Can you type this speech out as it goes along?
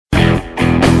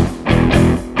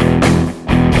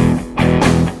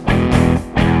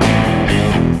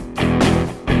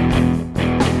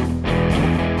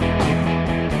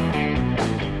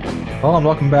Hello and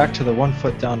welcome back to the One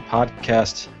Foot Down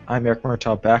podcast. I'm Eric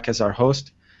Murtaugh, back as our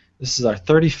host. This is our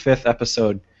 35th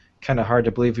episode. Kind of hard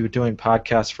to believe we've been doing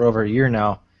podcasts for over a year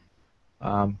now.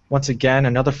 Once again,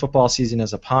 another football season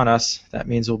is upon us. That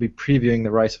means we'll be previewing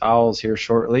the Rice Owls here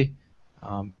shortly.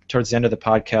 Towards the end of the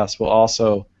podcast, we'll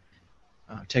also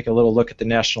take a little look at the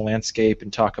national landscape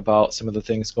and talk about some of the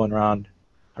things going around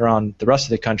the rest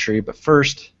of the country. But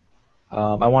first,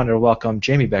 I wanted to welcome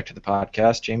Jamie back to the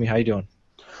podcast. Jamie, how you doing?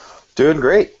 Doing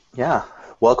great, yeah.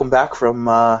 Welcome back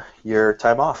from your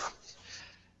time off.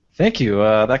 Thank you.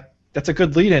 That's a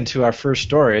good lead into our first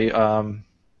story. Some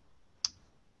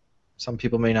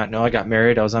people may not know I got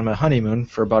married. I was on my honeymoon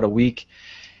for about a week,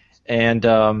 and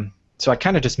so I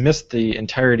kind of just missed the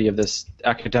entirety of this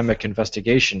academic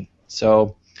investigation.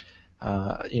 So,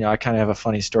 I kind of have a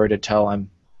funny story to tell. I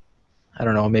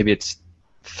don't know, maybe it's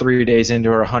 3 days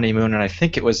into our honeymoon, and I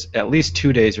think it was at least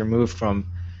 2 days removed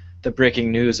from the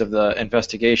breaking news of the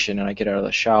investigation, and I get out of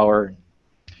the shower.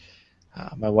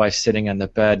 My wife's sitting on the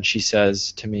bed, and she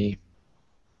says to me,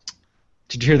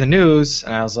 "Did you hear the news?"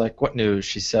 And I was like, "What news?"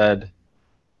 She said,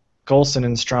 "Golson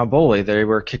and Stromboli, they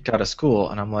were kicked out of school."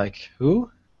 And I'm like,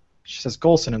 "Who?" She says,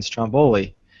 "Golson and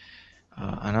Stromboli."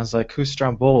 And I was like, "Who's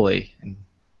Stromboli?" And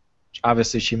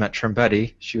obviously she meant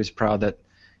Trombetti. She was proud that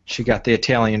she got the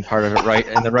Italian part of it right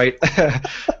and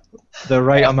the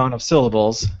right amount of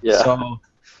syllables. Yeah. So,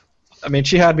 I mean,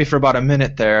 she had me for about a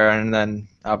minute there, and then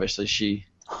obviously she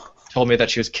told me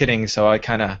that she was kidding, so I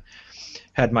kind of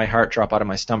had my heart drop out of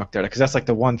my stomach there, because that's like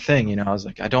the one thing, I was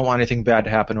like, I don't want anything bad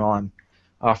to happen while I'm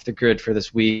off the grid for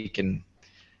this week, and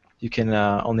you can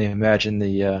only imagine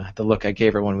the look I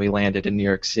gave her when we landed in New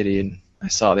York City and I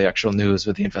saw the actual news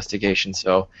with the investigation.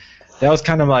 So that was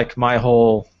kind of like my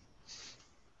whole,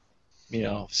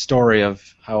 story of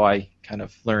how I kind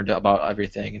of learned about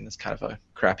everything, and it's kind of a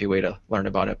crappy way to learn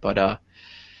about it, but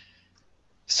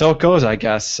so it goes, I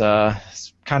guess.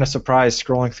 Kind of surprised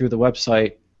scrolling through the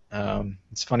website.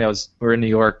 It's funny, we were in New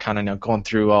York, kind of going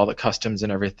through all the customs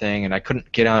and everything, and I couldn't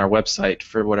get on our website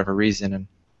for whatever reason, and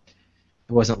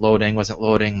it wasn't loading.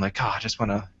 Like, I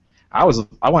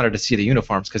wanted to see the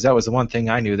uniforms, because that was the one thing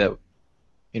I knew that,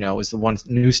 was the one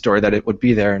news story that it would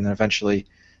be there, and then eventually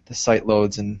the site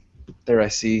loads, and there I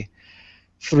see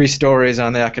 3 stories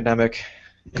on the academic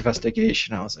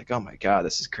investigation. I was like, oh my god,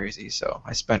 this is crazy. So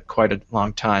I spent quite a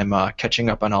long time catching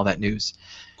up on all that news.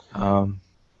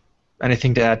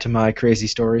 Anything to add to my crazy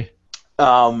story?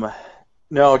 No,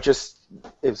 just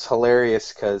it was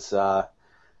hilarious because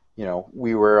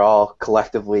we were all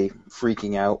collectively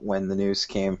freaking out when the news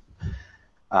came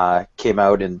out,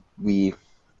 and we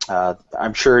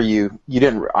I'm sure you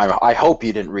didn't. I hope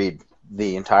you didn't read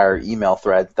the entire email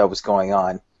thread that was going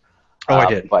on. Oh, I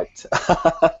did. But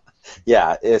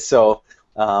yeah, so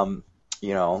I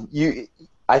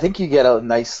think you get a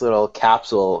nice little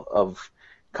capsule of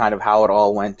kind of how it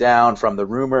all went down, from the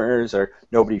rumors or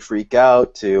nobody freak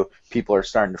out to people are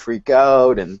starting to freak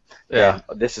out, and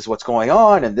this is what's going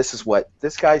on, and this is what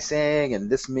this guy's saying, and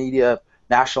this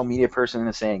national media person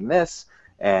is saying this,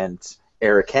 and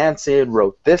Eric Hansen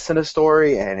wrote this in a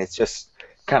story, and it's just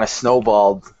kind of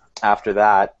snowballed after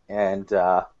that, and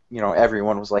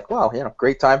everyone was like, wow,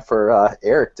 great time for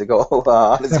Eric to go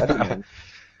on his honeymoon.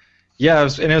 Yeah,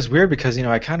 it was weird because,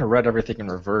 I kind of read everything in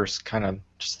reverse, kind of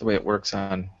just the way it works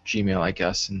on Gmail, I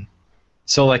guess. And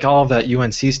so, like, all of that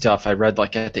UNC stuff I read,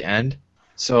 like, at the end.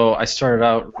 So I started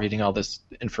out reading all this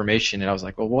information, and I was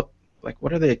like, well,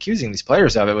 what are they accusing these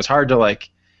players of? It was hard to, like,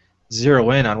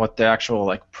 zero in on what the actual,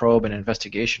 like, probe and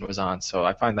investigation was on. So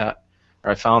I found that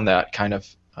kind of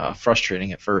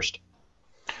frustrating at first.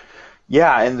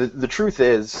 Yeah, and the truth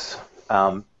is,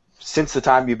 since the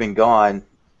time you've been gone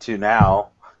to now,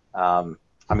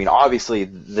 obviously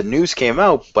the news came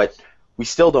out, but we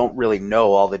still don't really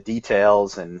know all the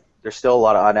details, and there's still a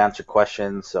lot of unanswered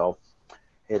questions. So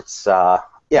it's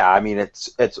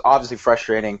it's obviously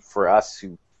frustrating for us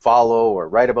who follow or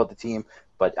write about the team,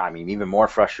 but even more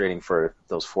frustrating for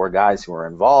those 4 guys who are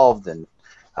involved, and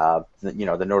the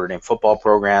Notre Dame football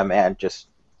program, and just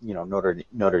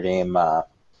Notre Dame,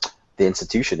 the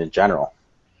institution in general.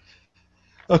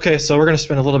 Okay, so we're going to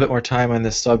spend a little bit more time on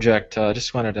this subject.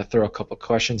 Just wanted to throw a couple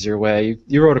questions your way.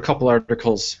 You wrote a couple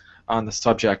articles on the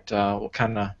subject. We'll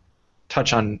kind of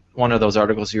touch on one of those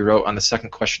articles you wrote on the second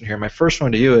question here. My first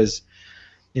one to you is,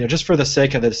 just for the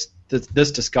sake of this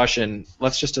discussion,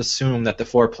 let's just assume that the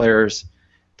 4 players,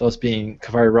 those being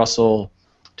Kavari Russell,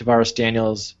 Tavares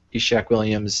Daniels, Ishaq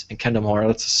Williams, and Kendall Moore,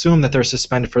 let's assume that they're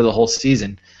suspended for the whole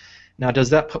season. Now,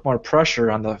 does that put more pressure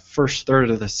on the first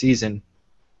third of the season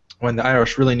when the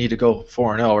Irish really need to go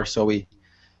 4-0, or so we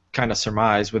kind of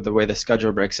surmise with the way the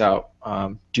schedule breaks out.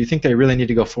 Do you think they really need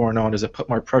to go 4-0, and does it put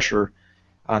more pressure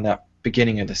on that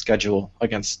beginning of the schedule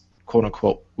against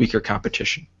quote-unquote weaker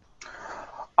competition?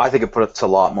 I think it puts a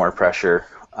lot more pressure.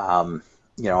 I'm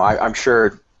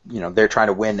sure they're trying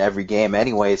to win every game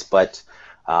anyways, but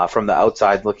from the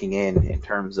outside looking in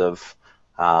terms of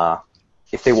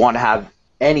if they want to have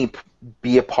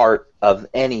be a part of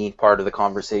any part of the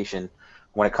conversation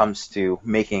when it comes to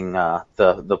making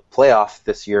the playoff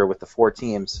this year with the 4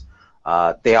 teams,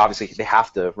 they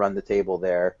have to run the table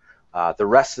there. The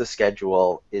rest of the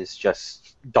schedule is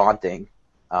just daunting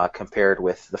compared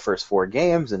with the first 4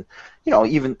 games, and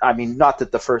not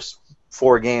that the first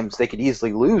 4 games they could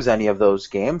easily lose any of those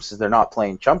games, they're not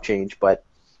playing chump change, but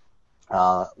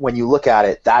when you look at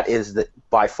it, that is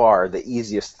by far the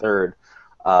easiest third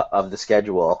of the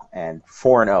schedule, and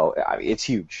 4-0, it's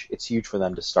huge. It's huge for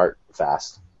them to start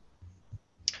fast.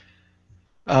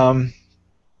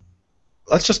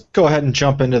 Let's just go ahead and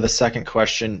jump into the second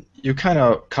question. You kind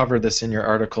of covered this in your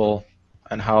article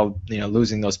and how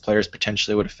losing those players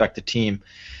potentially would affect the team.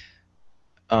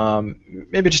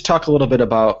 Maybe just talk a little bit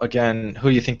about, again, who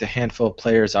you think the handful of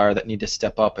players are that need to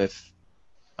step up if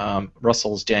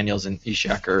Russell's, Daniels, and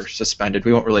Ishak are suspended.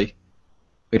 We don't really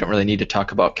need to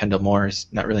talk about Kendall Moore. He's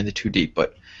not really in the too deep,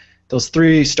 but those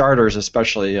 3 starters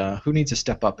especially, who needs to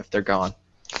step up if they're gone?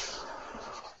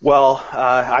 Well,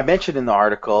 I mentioned in the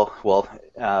article,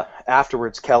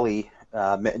 afterwards Kelly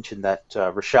mentioned that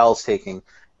Rochelle's taking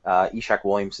Ishak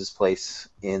Williams' place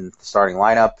in the starting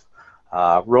lineup.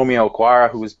 Romeo Okwara,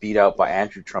 who was beat out by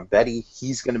Andrew Trumbetti,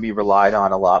 he's going to be relied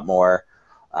on a lot more.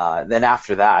 Then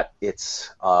after that, it's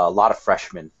a lot of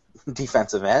freshman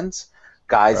defensive ends,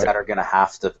 guys right. that are going to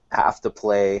have to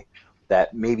play,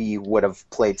 that maybe would have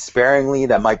played sparingly,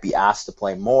 that might be asked to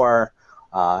play more.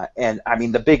 And I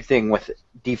mean, the big thing with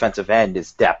defensive end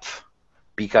is depth,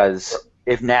 because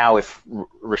if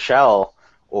Rochelle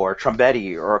or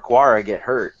Trumbetti or Okwara get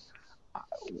hurt,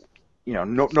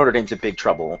 Notre Dame's in big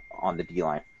trouble on the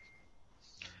D-line.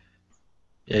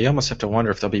 Yeah, you almost have to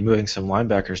wonder if they'll be moving some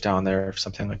linebackers down there if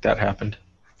something like that happened.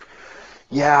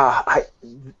 Yeah,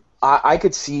 I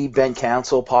could see Ben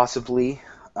Council possibly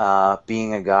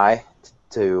being a guy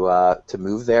to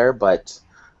move there, but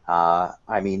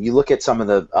you look at some of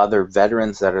the other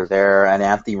veterans that are there, and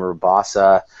Anthony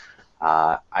Rabasa.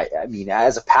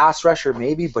 As a pass rusher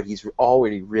maybe, but he's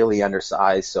already really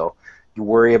undersized, so you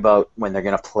worry about when they're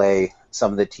going to play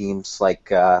some of the teams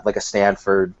like a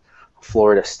Stanford,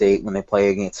 Florida State, when they play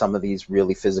against some of these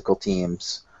really physical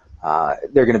teams.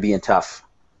 They're going to be in tough.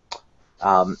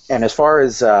 And as far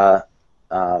as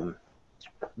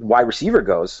wide receiver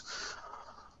goes,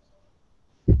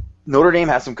 Notre Dame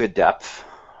has some good depth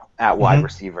at wide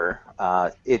receiver.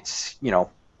 It's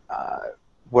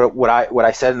what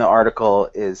I said in the article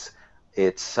is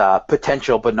it's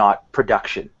potential but not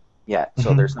production yet.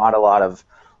 So there's not a lot of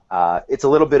it's a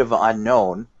little bit of an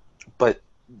unknown, but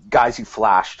guys who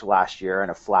flashed last year and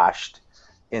have flashed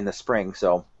in the spring.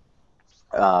 So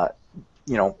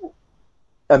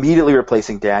immediately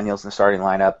replacing Daniels in the starting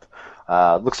lineup.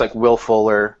 Looks like Will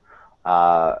Fuller,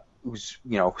 who's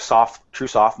true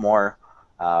sophomore,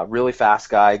 really fast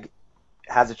guy,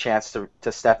 has a chance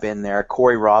to step in there.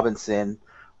 Corey Robinson,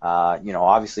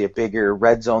 obviously a bigger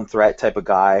red zone threat type of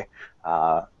guy.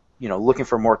 Looking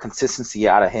for more consistency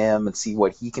out of him and see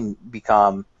what he can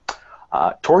become.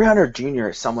 Torrey Hunter Jr.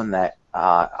 is someone that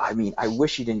I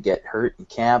wish he didn't get hurt in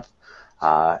camp.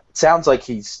 It sounds like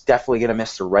he's definitely going to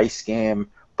miss the Rice game,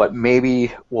 but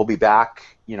maybe we'll be back,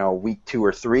 week 2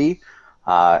 or 3.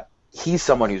 He's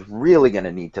someone who's really going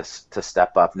to need to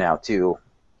step up now too,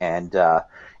 and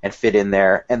fit in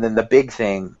there. And then the big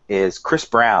thing is Chris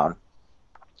Brown,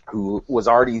 who was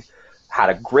already had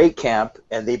a great camp,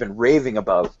 and they've been raving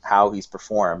about how he's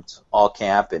performed all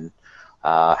camp, and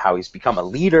how he's become a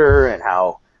leader, and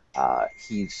how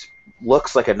he's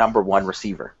looks like a number 1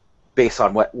 receiver based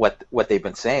on what they've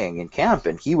been saying in camp.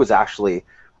 And he was actually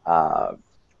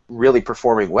really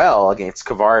performing well against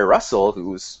Kavari Russell,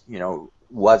 who's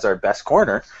was our best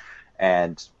corner.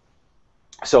 And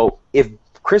so if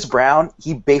Chris Brown,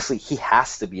 he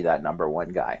has to be that number 1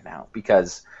 guy now,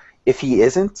 because if he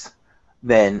isn't,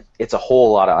 then it's a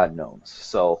whole lot of unknowns.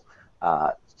 So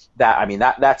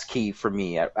that's key for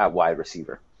me at wide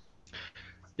receiver.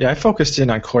 Yeah, I focused in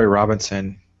on Corey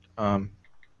Robinson,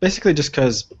 basically just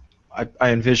because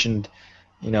I envisioned,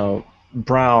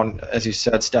 Brown, as you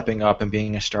said, stepping up and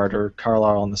being a starter,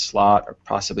 Carlisle in the slot, or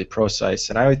possibly Procise.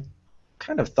 And I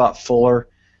kind of thought Fuller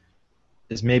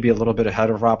is maybe a little bit ahead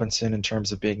of Robinson in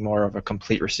terms of being more of a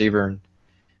complete receiver, and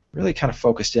really kind of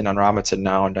focused in on Robinson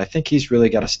now. And I think he's really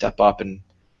got to step up and,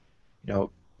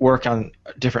 work on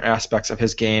different aspects of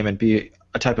his game and be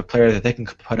a type of player that they can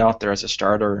put out there as a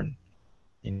starter and,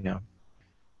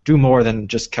 do more than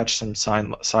just catch some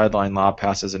sideline lob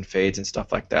passes and fades and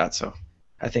stuff like that. So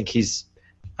I think he's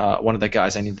one of the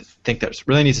guys I think that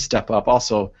really needs to step up.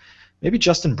 Also, maybe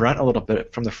Justin Brent a little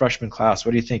bit from the freshman class.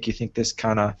 What do you think? You think this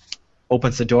kind of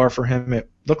opens the door for him? It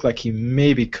looked like he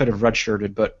maybe could have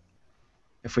redshirted, but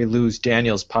if we lose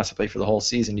Daniels possibly for the whole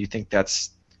season, do you think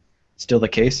that's still the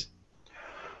case?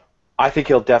 I think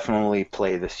he'll definitely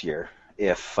play this year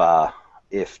if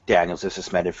Daniels is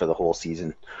suspended for the whole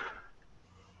season.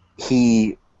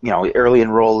 He, early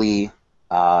enrollee.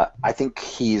 I think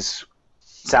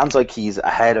sounds like he's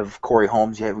ahead of Corey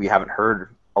Holmes. We haven't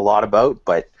heard a lot about,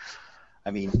 but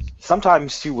I mean,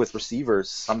 sometimes too with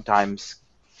receivers, sometimes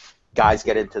guys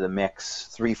get into the mix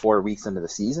 3-4 weeks into the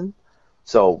season.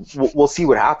 So we'll see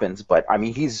what happens. But I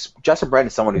mean, Justin Brent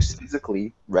is someone who's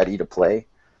physically ready to play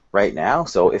right now.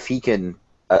 So if he can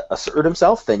assert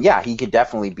himself, then yeah, he could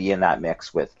definitely be in that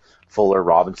mix with Fuller,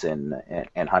 Robinson,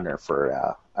 and Hunter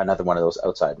for another one of those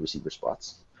outside receiver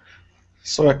spots.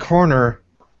 So at corner,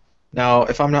 now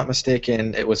if I'm not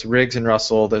mistaken, it was Riggs and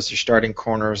Russell. Those are starting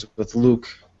corners with Luke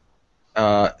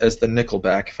as the nickel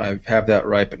back, if I have that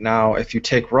right. But now if you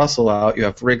take Russell out, you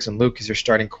have Riggs and Luke as your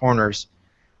starting corners,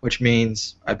 which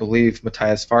means I believe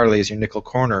Matthias Farley is your nickel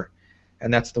corner.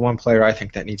 And that's the one player I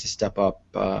think that needs to step up.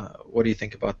 What do you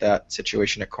think about that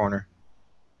situation at corner?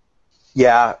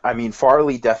 Yeah, I mean,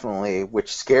 Farley definitely,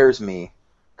 which scares me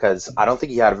because I don't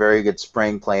think he had a very good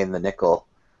spring playing the nickel.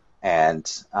 And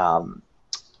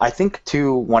I think,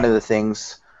 too, one of the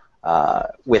things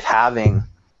with having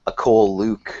a Cole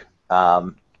Luke,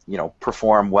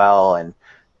 perform well, and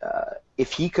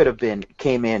if he could have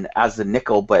came in as the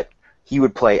nickel, but he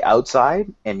would play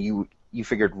outside, and you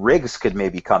figured Riggs could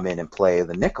maybe come in and play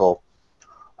the nickel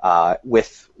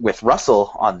with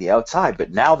Russell on the outside.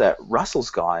 But now that Russell's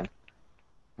gone,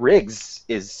 Riggs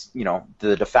is,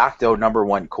 the de facto number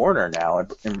one corner now,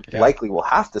 and likely will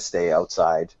have to stay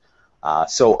outside.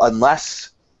 So unless,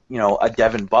 a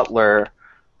Devin Butler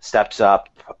steps up,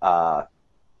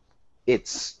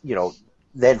 it's,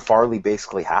 then Farley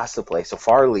basically has to play. So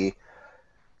Farley,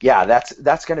 yeah,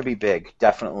 that's going to be big,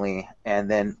 definitely. And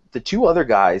then the two other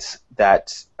guys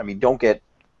that, I mean, don't get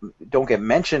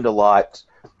mentioned a lot,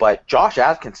 but Josh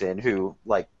Atkinson, who,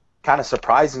 kind of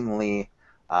surprisingly,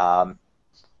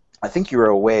 I think you were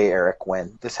away, Eric,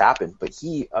 when this happened, but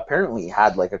he apparently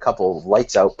had a couple of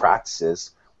lights out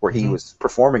practices where he was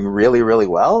performing really, really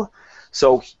well.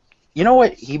 So, you know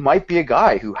what? He might be a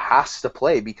guy who has to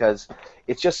play because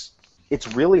it's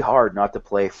really hard not to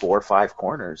play 4 or 5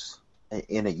 corners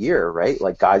in a year, right?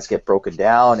 Guys get broken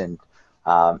down, and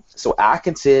so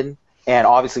Atkinson and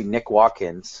obviously Nick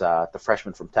Watkins, the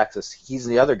freshman from Texas, he's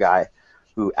the other guy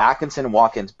who Atkinson and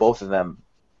Watkins, both of them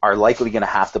are likely going to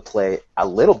have to play a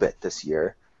little bit this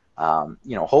year.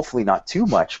 Hopefully not too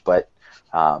much, but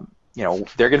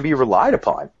they're going to be relied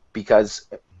upon because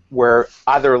where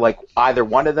either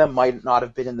one of them might not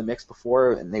have been in the mix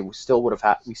before, and we still would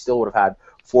have had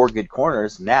 4 good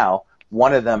corners. Now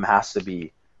one of them has to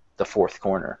be the 4th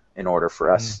corner in order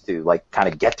for us to kind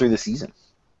of get through the season.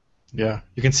 Yeah,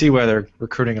 you can see why they're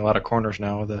recruiting a lot of corners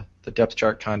now. The depth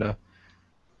chart kind of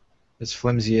as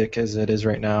flimsy as it is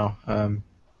right now.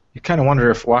 You kind of wonder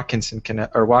if Watkins can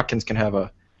have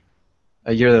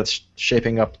a year that's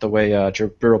shaping up the way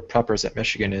Jabril Peppers at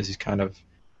Michigan is. He's kind of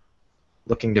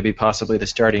looking to be possibly the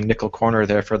starting nickel corner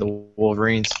there for the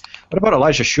Wolverines. What about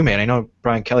Elijah Shoemate? I know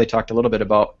Brian Kelly talked a little bit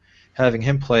about having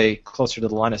him play closer to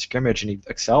the line of scrimmage, and he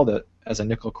excelled as a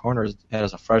nickel corner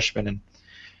as a freshman, and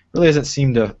really hasn't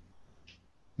seemed to,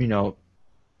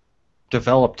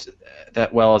 developed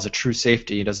that well as a true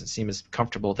safety. He doesn't seem as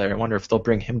comfortable there. I wonder if they'll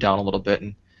bring him down a little bit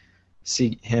and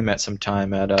see him at some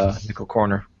time at nickel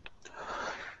corner.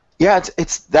 Yeah,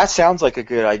 that sounds like a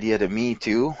good idea to me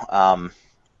too.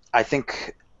 I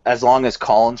think as long as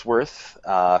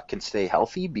Collinsworth can stay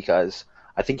healthy, because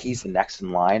I think he's the next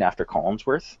in line after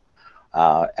Collinsworth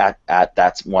at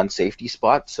that one safety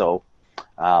spot. So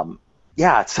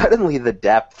suddenly the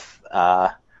depth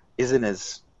isn't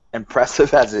as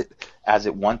impressive as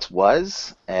it once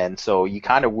was, and so you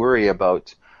kind of worry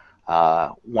about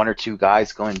 1 or 2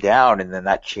 guys going down, and then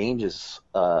that changes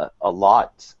a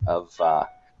lot of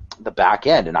the back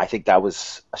end. And I think that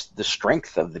was the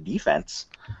strength of the defense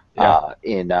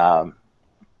in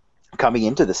coming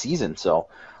into the season. So,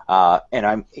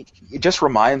 it just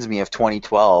reminds me of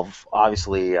 2012.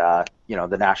 Obviously, the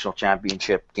national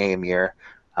championship game year.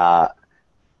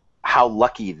 How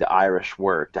lucky the Irish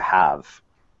were to have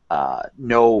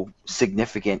no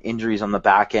significant injuries on the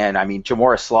back end. I mean,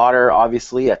 Jamora Slaughter,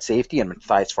 obviously, at safety, and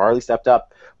Matthias Farley stepped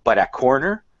up. But at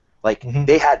corner, like,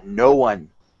 they had no one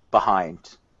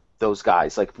behind those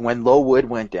guys. Like, when Lowood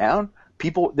went down,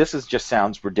 just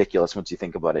sounds ridiculous once you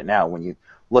think about it now, when you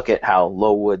look at how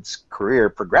Lowood's career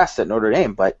progressed at Notre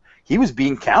Dame, but he was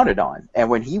being counted on. And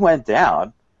when he went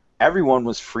down, everyone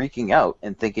was freaking out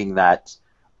and thinking that,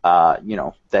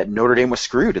 that Notre Dame was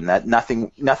screwed and that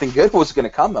nothing good was going to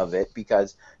come of it,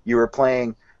 because you were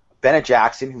playing Bennett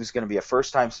Jackson, who was going to be a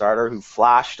first-time starter, who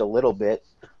flashed a little bit,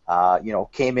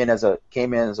 came in as a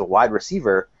wide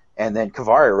receiver, and then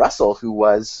Kavari Russell, who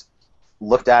was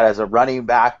looked at as a running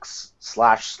back /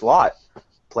 slot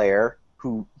player,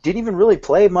 who didn't even really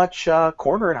play much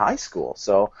corner in high school.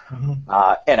 So,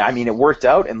 and I mean, it worked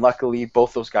out, and luckily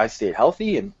both those guys stayed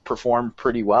healthy and performed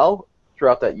pretty well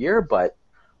throughout that year. But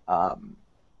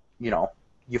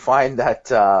you find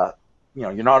that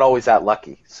you're not always that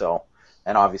lucky. So,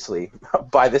 and obviously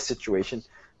by this situation,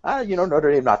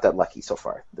 Notre Dame not that lucky so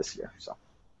far this year. So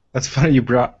that's funny you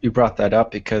brought that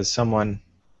up, because someone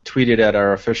tweeted at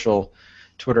our official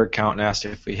Twitter account and asked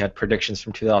if we had predictions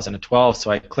from 2012. So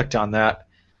I clicked on that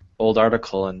old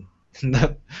article, and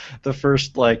the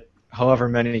first however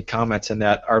many comments in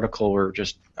that article were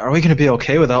just, "Are we going to be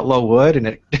okay without Lowood?" And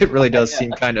it really does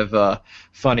seem kind of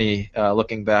funny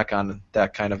looking back on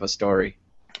that kind of a story.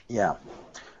 Yeah.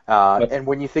 And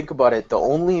when you think about it, the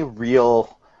only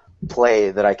real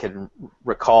play that I can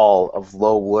recall of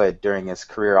Lowood during his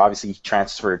career, obviously he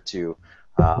transferred to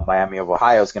Miami of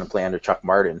Ohio, is going to play under Chuck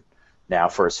Martin now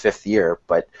for his 5th year,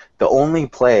 but the only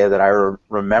play that I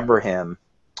remember him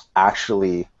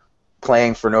actually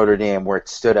playing for Notre Dame where it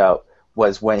stood out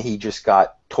was when he just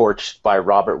got torched by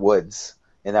Robert Woods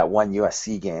in that one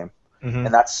USC game.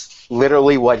 And that's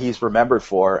literally what he's remembered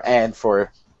for, and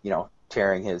for,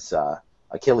 tearing his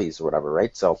Achilles or whatever,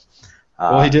 right? So,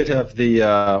 well, he did have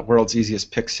the world's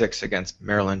easiest pick six against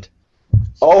Maryland.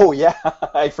 Oh yeah,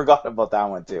 I forgot about that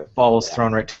one too. Ball was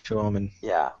thrown right to him, and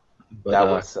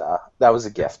that was a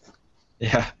gift.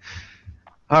 Yeah.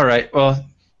 All right. Well,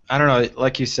 I don't know.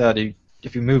 Like you said,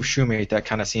 if you move Shoemate, that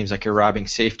kind of seems like you're robbing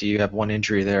safety. You have one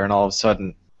injury there, and all of a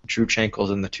sudden, Drew Chankle's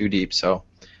in the 2 deep. So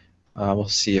we'll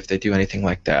see if they do anything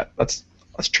like that. Let's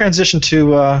transition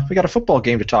to we got a football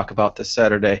game to talk about this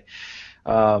Saturday.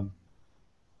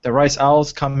 The Rice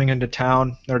Owls coming into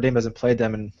town. Notre Dame hasn't played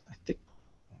them in, I think,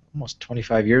 almost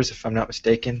 25 years, if I'm not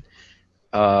mistaken.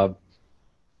 I'll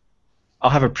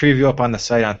have a preview up on the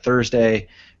site on Thursday.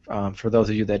 For those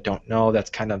of you that don't know,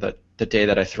 that's kind of the day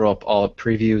that I throw up all the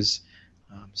previews.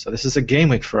 So this is a game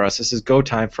week for us. This is go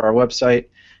time for our website.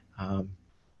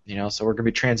 So we're going to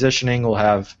be transitioning. We'll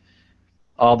have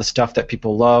all the stuff that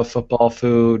people love: football,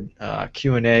 food,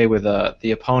 Q&A with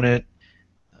the opponent,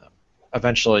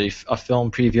 eventually a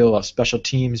film preview, of special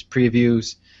teams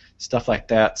previews, stuff like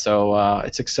that. So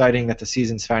it's exciting that the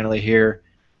season's finally here.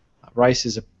 Rice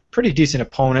is a pretty decent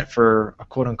opponent for a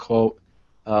quote-unquote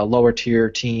lower tier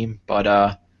team,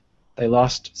 but they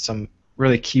lost some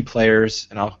really key players,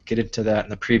 and I'll get into that in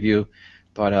the preview.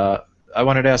 But I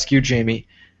wanted to ask you, Jamie,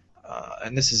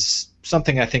 and this is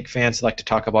something I think fans like to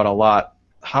talk about a lot.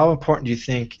 How important do you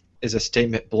think is a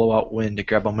statement blowout win to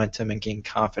grab momentum and gain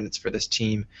confidence for this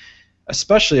team,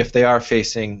 especially if they are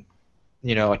facing,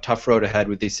 a tough road ahead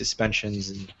with these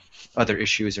suspensions and other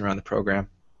issues around the program?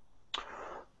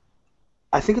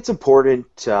 I think it's important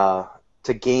to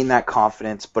gain that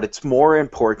confidence, but it's more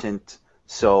important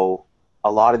so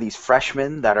a lot of these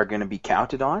freshmen that are going to be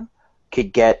counted on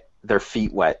could get their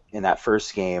feet wet in that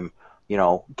first game,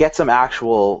 get some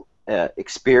actual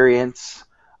experience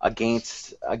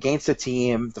against a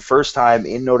team the first time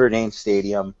in Notre Dame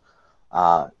Stadium,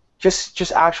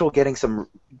 just actual getting some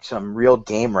real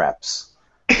game reps.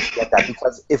 Get that,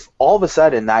 because if all of a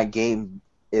sudden that game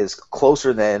is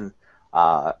closer than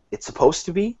it's supposed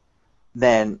to be,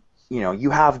 then you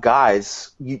have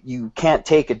guys. You can't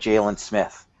take a Jalen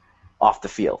Smith off the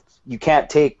field. You can't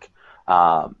take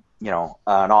an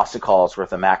Austin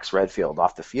Collsworth, a Max Redfield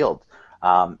off the field.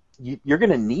 You're going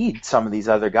to need some of these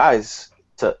other guys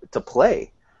to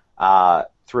play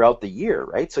throughout the year,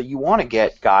 right? So you want to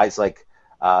get guys like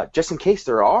just in case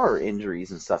there are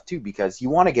injuries and stuff too, because you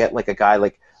want to get like a guy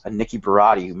like a Nicky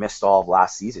Barati who missed all of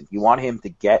last season. You want him to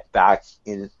get back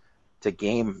into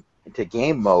game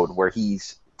mode where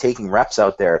he's taking reps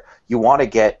out there. You want to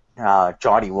get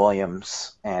Johnny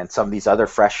Williams and some of these other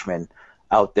freshmen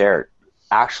out there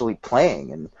actually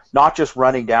playing and not just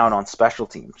running down on special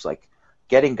teams, like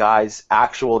getting guys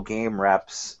actual game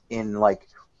reps in like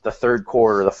the third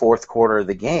quarter, the fourth quarter of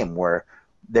the game, where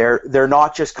they're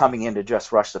not just coming in to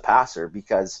just rush the passer,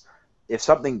 because if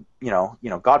something,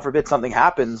 God forbid something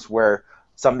happens where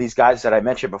some of these guys that I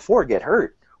mentioned before get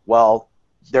hurt, well,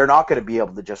 they're not going to be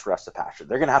able to just rest the pasture.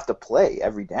 They're going to have to play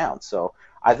every down. So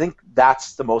I think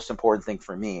that's the most important thing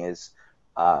for me is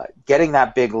getting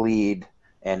that big lead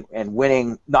and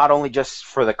winning, not only just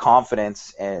for the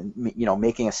confidence and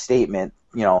making a statement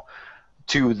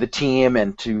to the team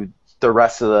and to the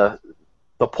rest of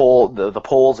the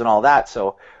polls and all that.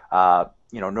 So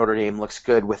Notre Dame looks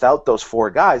good without those four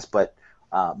guys, but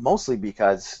mostly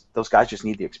because those guys just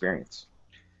need the experience.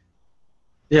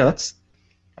 Yeah,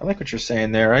 I like what you're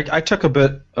saying there. I took a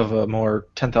bit of a more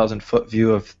 10,000-foot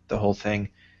view of the whole thing,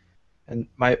 and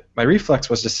my reflex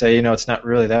was to say, it's not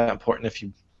really that important if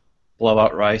you blow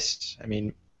out Rice. I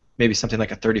mean, maybe something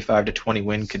like a 35-20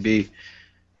 win could be.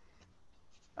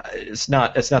 It's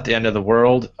not the end of the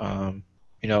world.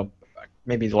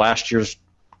 Maybe last year's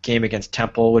game against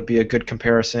Temple would be a good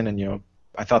comparison, and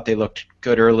I thought they looked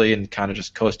good early and kind of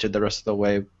just coasted the rest of the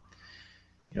way.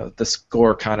 The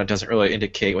score kind of doesn't really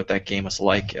indicate what that game was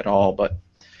like at all. But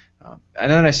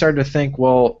and then I started to think,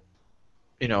 well,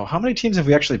 how many teams have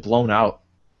we actually blown out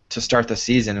to start the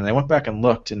season? And I went back and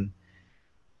looked, and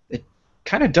it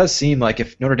kind of does seem like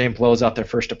if Notre Dame blows out their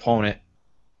first opponent,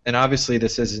 and obviously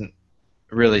this isn't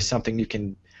really something you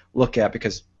can look at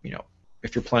because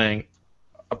if you're playing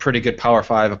a pretty good Power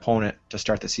 5 opponent to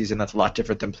start the season, that's a lot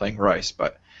different than playing Rice.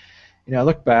 But I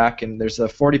look back, and there's a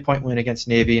 40-point win against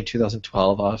Navy in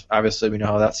 2012. Obviously, we know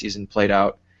how that season played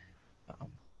out.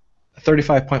 A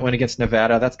 35-point win against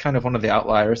Nevada. That's kind of one of the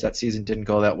outliers. That season didn't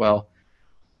go that well.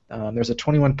 There's a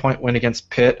 21-point win against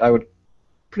Pitt. I would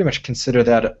pretty much consider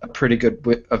that a pretty good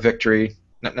victory,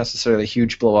 not necessarily a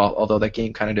huge blowout, although that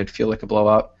game kind of did feel like a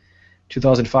blowout.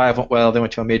 2005 went well. They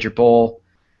went to a major bowl.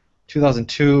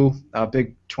 2002, a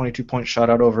big 22-point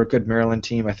shutout over a good Maryland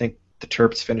team. I think the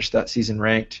Terps finished that season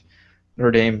ranked.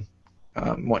 Notre Dame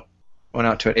went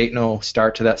out to an 8-0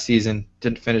 start to that season.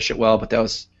 Didn't finish it well, but that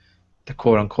was the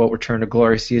quote-unquote return to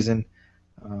glory season.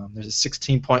 There's a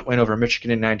 16-point win over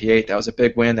Michigan in '98. That was a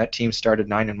big win. That team started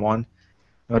 9-1.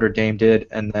 Notre Dame did.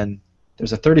 And then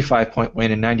there's a 35-point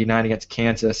win in '99 against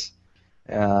Kansas.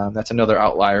 That's another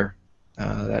outlier.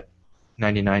 That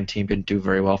 '99 team didn't do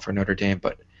very well for Notre Dame.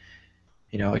 But,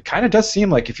 it kind of does seem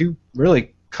like if you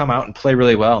really come out and play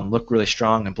really well and look really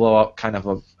strong and blow out kind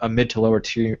of a mid to lower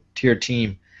tier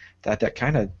team, that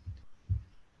kind of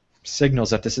signals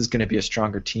that this is going to be a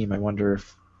stronger team. I wonder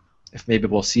if maybe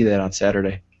we'll see that on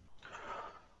Saturday.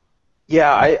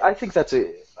 Yeah, I think that's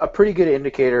a pretty good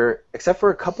indicator, except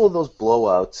for a couple of those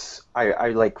blowouts. I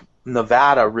like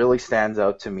Nevada really stands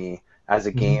out to me as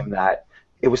a game that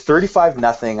it was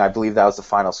 35-0. I believe that was the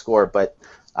final score, but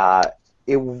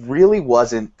it really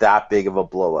wasn't that big of a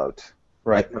blowout.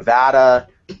 Right. Like Nevada,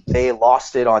 they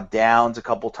lost it on downs a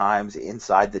couple times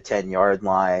inside the 10-yard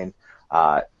line.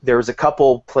 There was a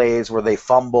couple plays where they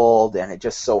fumbled, and it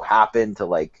just so happened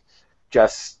to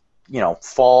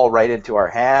fall right into our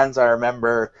hands. I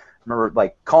remember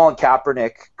like Colin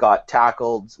Kaepernick got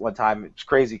tackled one time. It was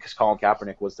crazy because Colin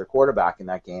Kaepernick was their quarterback in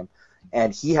that game,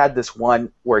 and he had this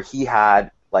one where he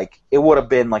had it would have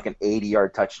been like an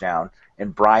 80-yard touchdown,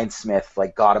 and Brian Smith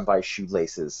got him by his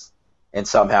shoelaces and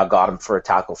somehow got him for a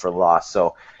tackle for loss.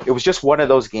 So it was just one of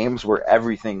those games where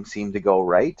everything seemed to go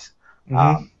right.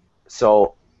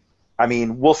 So, I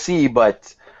mean, we'll see,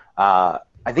 but I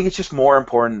think it's just more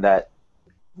important than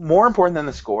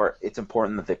the score. It's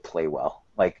important that they play well,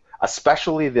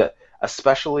 especially the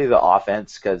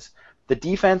offense, because the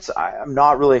defense, I'm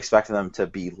not really expecting them to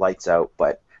be lights out,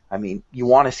 but I mean, you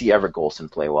want to see Everett Golson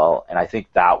play well, and I think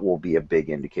that will be a big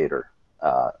indicator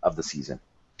of the season.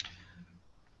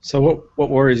 So what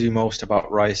worries you most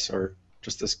about Rice, or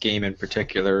just this game in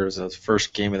particular? Is the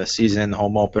first game of the season, the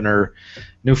home opener,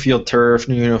 new field turf,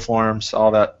 new uniforms,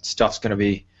 all that stuff's going to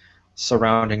be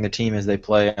surrounding the team as they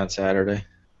play on Saturday?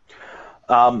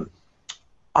 I'm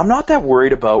not that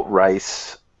worried about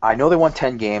Rice. I know they won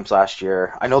 10 games last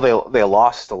year. I know they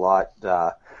lost a lot.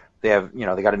 They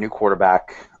got a new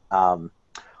quarterback.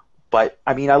 But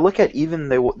I mean, I look at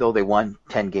though they won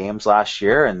 10 games last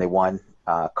year and they won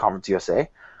Conference USA,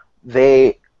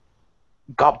 they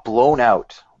got blown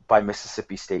out by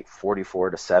Mississippi State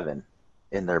 44-7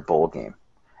 in their bowl game.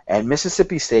 And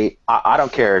Mississippi State, I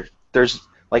don't care.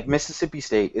 Mississippi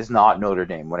State is not Notre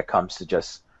Dame when it comes to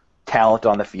just talent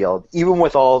on the field. Even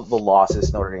with all the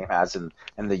losses Notre Dame has and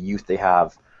the youth they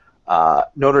have,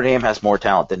 Notre Dame has more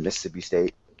talent than Mississippi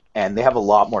State, and they have a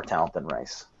lot more talent than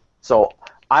Rice. So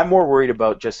I'm more worried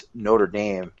about just Notre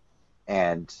Dame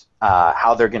and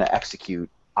how they're going to execute.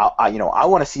 I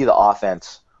want to see the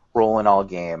offense rolling all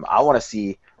game. I want to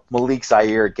see Malik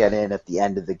Zaire get in at the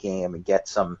end of the game and get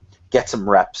some get some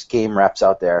reps, game reps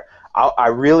out there. I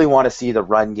really want to see the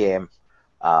run game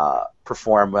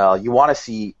perform well. You want to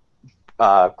see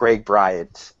Greg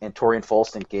Bryant and Torian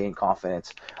Folston gain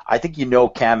confidence. I think Cam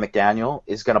McDaniel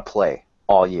is going to play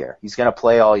all year. He's going to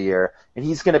play all year, and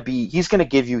he's going to be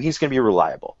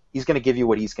reliable. He's going to give you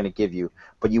what he's going to give you,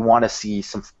 but you want to see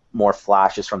some more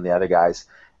flashes from the other guys.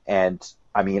 And,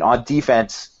 I mean, on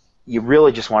defense, you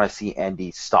really just want to see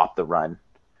Endy stop the run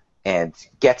and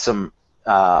get some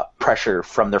pressure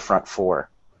from their front four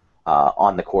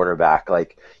on the quarterback.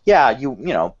 Like, yeah,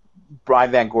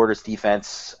 Brian Van Gorder's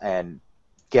defense and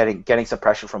getting some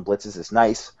pressure from blitzes is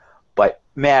nice, but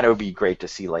man, it would be great to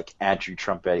see like Andrew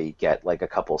Trumpetti get like a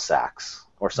couple sacks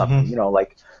or something,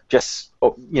 just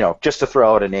to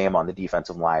throw out a name on the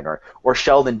defensive line, or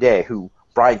Sheldon Day, who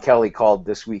Brian Kelly called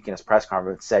this week in his press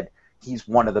conference, said he's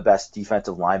one of the best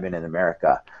defensive linemen in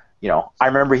America. I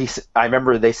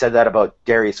remember they said that about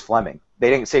Darius Fleming. They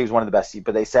didn't say he was one of the best,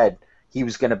 but they said he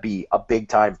was going to be a big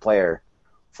time player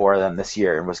for them this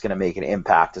year and was going to make an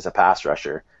impact as a pass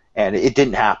rusher. And it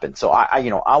didn't happen. So I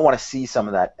want to see some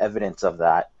of that evidence of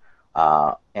that,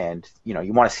 and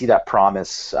you want to see that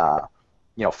promise,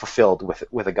 fulfilled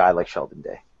with a guy like Sheldon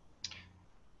Day.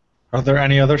 Are there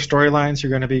any other storylines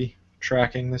you're going to be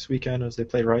tracking this weekend as they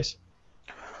play Rice?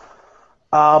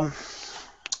 I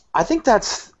think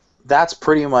that's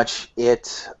pretty much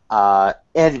it.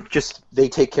 And just they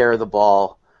take care of the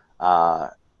ball, and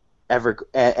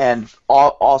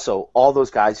also all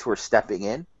those guys who are stepping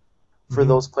in for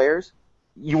those players,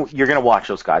 you're going to watch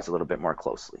those guys a little bit more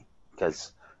closely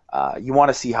because you want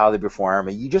to see how they perform.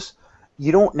 And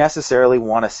you don't necessarily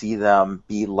want to see them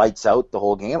be lights out the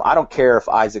whole game. I don't care if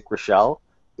Isaac Rochelle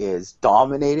is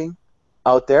dominating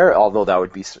out there, although that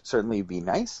would certainly be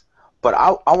nice. But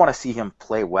I want to see him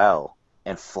play well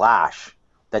and flash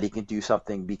that he can do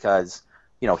something because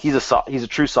he's a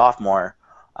true sophomore.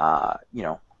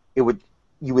 You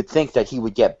would think that he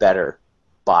would get better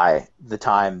by the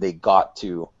time they got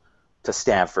to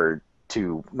Stanford,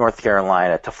 to North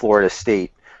Carolina, to Florida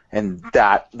State, and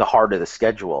the heart of the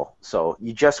schedule. So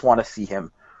you just want to see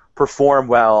him perform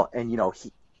well,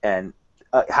 and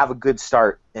have a good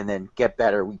start, and then get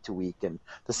better week to week. And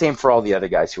the same for all the other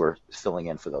guys who are filling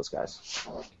in for those guys.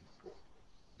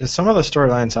 Some of the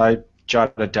storylines I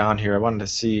jotted down here, I wanted to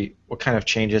see what kind of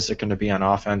changes are going to be on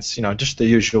offense. Just the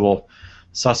usual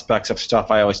suspects of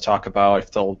stuff I always talk about.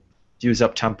 If they'll use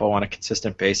up tempo on a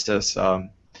consistent basis.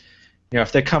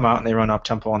 If they come out and they run up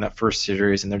tempo on that first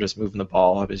series and they're just moving the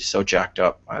ball, I'll be so jacked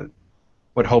up. I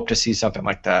would hope to see something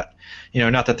like that.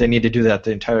 Not that they need to do that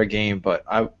the entire game, but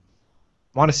I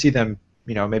want to see them,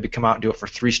 maybe come out and do it for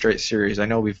 3 straight series. I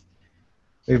know we've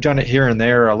done it here and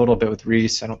there a little bit with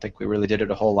Reese. I don't think we really did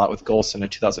it a whole lot with Golson in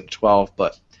 2012,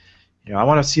 but I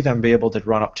want to see them be able to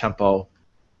run up tempo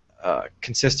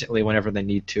consistently whenever they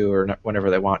need to or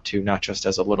whenever they want to, not just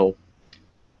as a little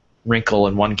wrinkle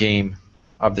in one game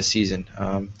of the season.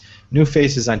 New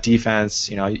faces on defense,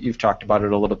 you've talked about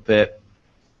it a little bit.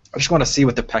 I just want to see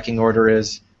what the pecking order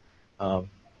is.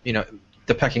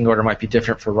 The pecking order might be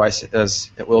different for Rice as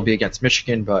it will be against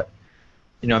Michigan, but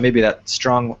maybe that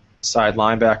strong side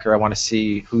linebacker, I want to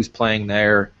see who's playing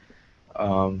there.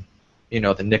 The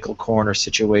nickel corner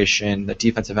situation, the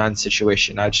defensive end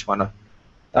situation. I just want to.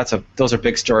 Those are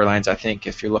big storylines, I think,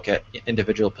 if you look at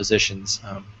individual positions.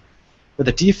 For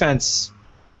the defense,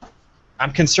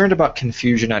 I'm concerned about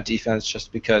confusion on defense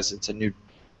just because it's a new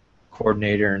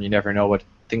coordinator and you never know what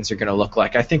things are going to look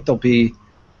like. I think they'll be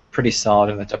pretty solid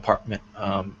in that department.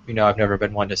 I've never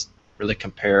been one to really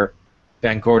compare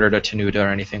Van Gorder to Tenuta or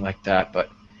anything like that, but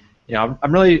I'm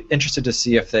really interested to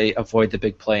see if they avoid the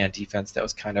big play on defense. That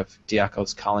was kind of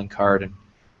Diaco's calling card, and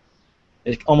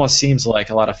it almost seems like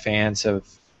a lot of fans have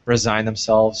resigned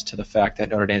themselves to the fact that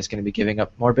Notre Dame is going to be giving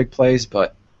up more big plays,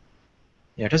 but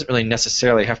it doesn't really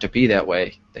necessarily have to be that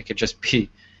way. They could just be,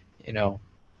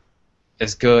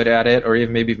 as good at it or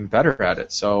maybe even better at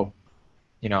it. So,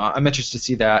 I'm interested to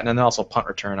see that. And then also punt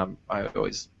return, I'm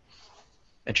always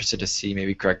interested to see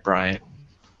maybe Greg Bryant,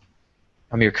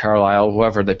 Amir Carlisle,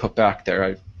 whoever they put back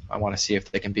there. I want to see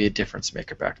if they can be a difference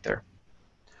maker back there.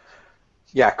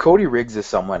 Yeah, Cody Riggs is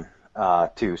someone,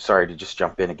 too. Sorry to just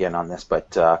jump in again on this,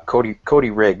 but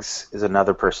Cody Riggs is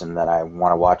another person that I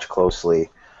want to watch closely.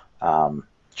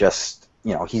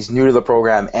 He's new to the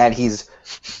program, and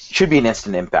should be an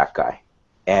instant impact guy.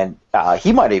 And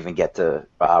he might even get to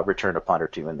return a punt or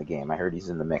two in the game. I heard he's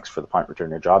in the mix for the punt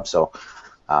returner job, so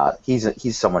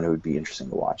he's someone who would be interesting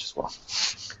to watch as well.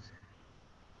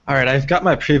 All right, I've got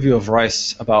my preview of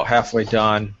Rice about halfway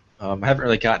done. I haven't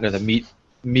really gotten to the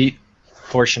meat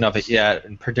portion of it yet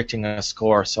and predicting a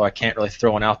score, so I can't really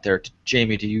throw one out there.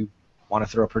 Jamie, do you want to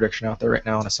throw a prediction out there right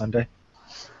now on a Sunday?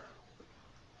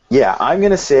 Yeah, I'm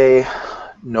going to say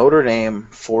Notre Dame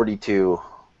 42,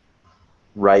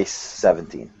 Rice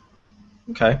 17.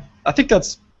 Okay. I think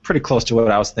that's pretty close to what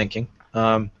I was thinking.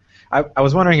 I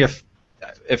was wondering if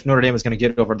Notre Dame was going to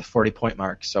get over the 40-point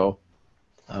mark. So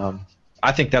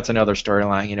I think that's another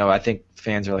storyline. You know, I think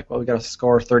fans are like, well, we got to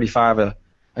score 35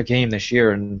 a game this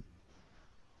year, and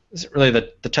is it really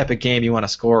the type of game you want to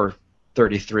score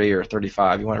 33 or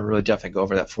 35? You want to really definitely go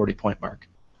over that 40-point mark.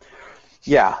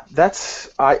 Yeah,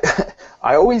 I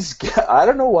always, I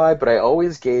don't know why, but I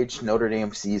always gauge Notre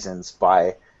Dame seasons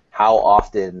by how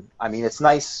often. I mean, it's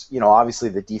nice, you know, obviously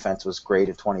the defense was great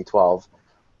in 2012,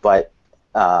 but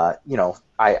you know,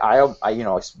 I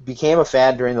became a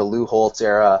fan during the Lou Holtz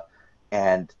era,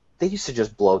 and they used to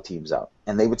just blow teams out,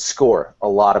 and they would score a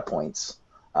lot of points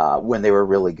when they were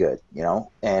really good, you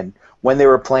know, and when they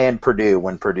were playing Purdue,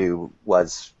 when Purdue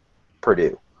was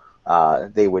Purdue,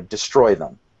 they would destroy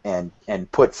them and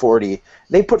put 40.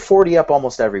 They put 40 up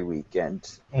almost every week, and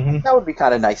that would be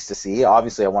kind of nice to see.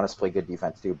 Obviously, I want us to play good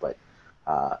defense too, but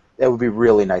it would be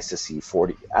really nice to see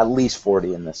 40, at least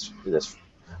 40 in this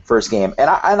first game, and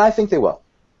I think they will.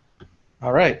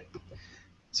 All right,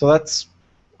 so that's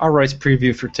our Rice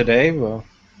preview for today. We'll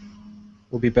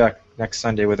be back next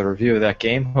Sunday with a review of that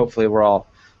game. Hopefully, we're all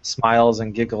smiles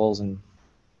and giggles and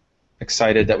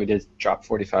excited that we did drop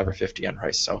 45 or 50 on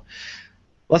Rice. So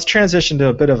let's transition to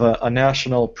a bit of a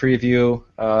national preview.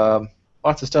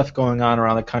 Lots of stuff going on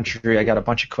around the country. I got a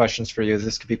bunch of questions for you.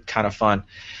 This could be kind of fun.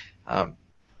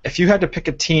 If you had to pick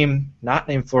a team not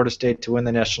named Florida State to win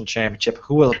the national championship,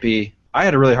 who will it be? I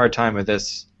had a really hard time with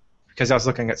this because I was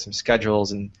looking at some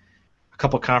schedules and a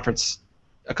couple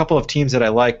of teams that I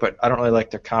like, but I don't really like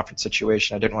their conference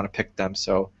situation. I didn't want to pick them,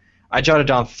 so I jotted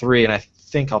down 3, and I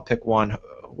think I'll pick one.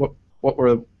 What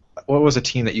was a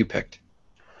team that you picked?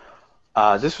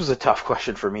 This was a tough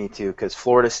question for me too, because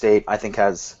Florida State I think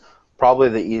has probably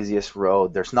the easiest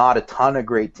road. There's not a ton of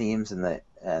great teams in the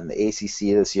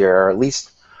ACC this year, or at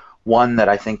least one that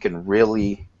I think can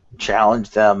really challenge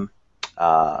them.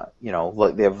 You know,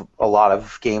 look, they have a lot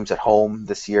of games at home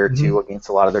this year too against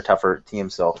a lot of their tougher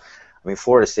teams. So, I mean,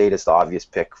 Florida State is the obvious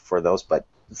pick for those. But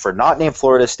for not named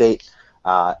Florida State,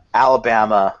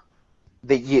 Alabama,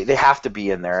 they have to be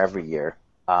in there every year.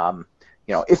 You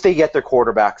know, if they get their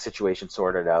quarterback situation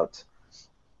sorted out,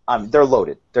 they're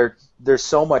loaded. There's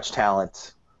so much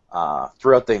talent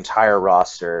throughout the entire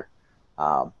roster.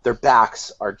 Their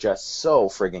backs are just so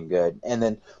friggin' good. And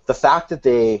then the fact that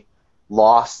they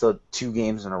lost the 2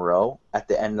 games in a row at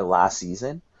the end of last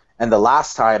season, and the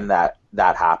last time that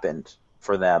happened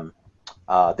for them,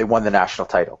 they won the national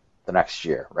title the next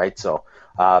year, right? So,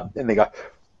 and they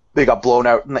got blown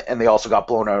out, and they also got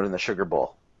blown out in the Sugar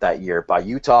Bowl that year by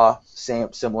Utah.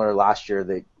 Similar last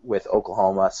year with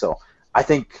Oklahoma. So I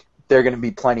think they're going to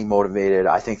be plenty motivated.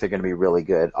 I think they're going to be really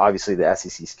good. Obviously, the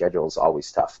SEC schedule is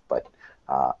always tough, but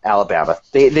Alabama,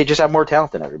 they just have more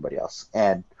talent than everybody else.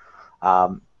 And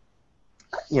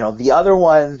you know, the other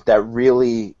one that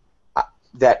really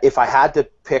that if I had to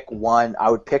pick one, I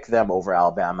would pick them over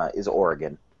Alabama is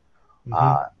Oregon.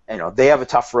 You know, they have a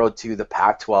tough road too. The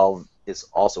Pac-12 is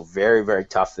also very, very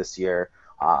tough this year.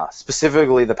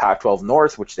 Specifically, the Pac-12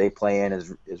 North, which they play in,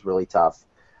 is really tough.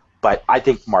 But I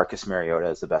think Marcus Mariota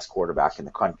is the best quarterback in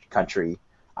the country.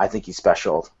 I think he's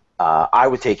special. I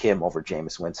would take him over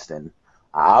Jameis Winston.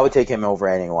 I would take him over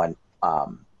anyone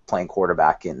playing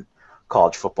quarterback in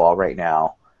college football right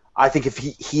now. I think if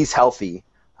he's healthy,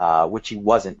 which he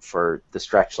wasn't for the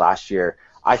stretch last year,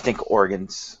 I think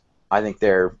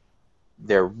they're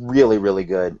really, really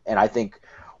good. And I think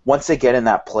once they get in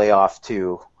that playoff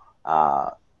too,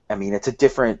 I mean, it's a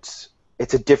different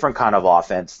kind of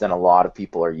offense than a lot of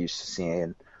people are used to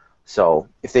seeing. So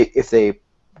if they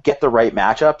get the right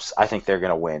matchups, I think they're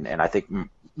going to win. And I think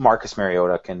Marcus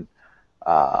Mariota can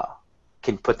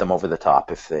put them over the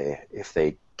top if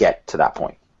they get to that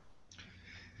point.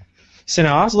 So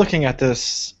now I was looking at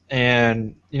this,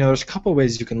 and you know, there's a couple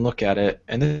ways you can look at it,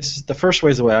 and this is the first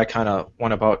way is the way I kind of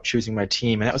went about choosing my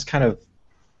team, and that was kind of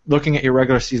looking at your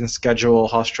regular season schedule,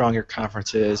 how strong your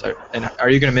conference is, and are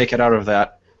you going to make it out of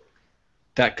that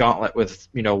gauntlet with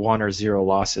 1 or 0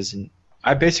 losses? And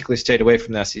I basically stayed away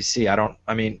from the SEC.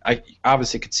 I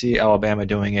obviously could see Alabama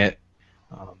doing it.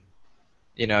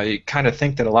 You kind of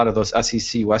think that a lot of those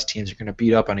SEC West teams are going to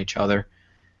beat up on each other.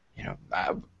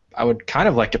 I would kind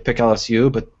of like to pick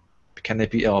LSU, but can they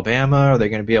beat Alabama? Are they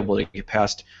going to be able to get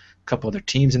past a couple other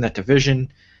teams in that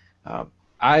division?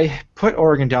 I put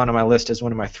Oregon down on my list as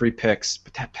one of my 3 picks,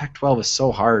 but that Pac-12 is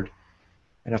so hard.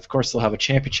 And, of course, they'll have a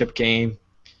championship game.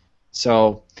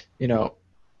 So,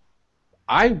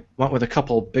 I went with a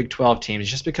couple Big 12 teams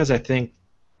just because I think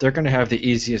they're going to have the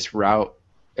easiest route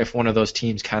if one of those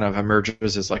teams kind of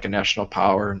emerges as like a national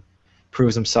power and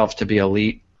proves themselves to be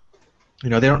elite. You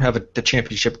know, they don't have the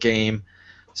championship game,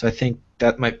 so I think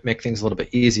that might make things a little bit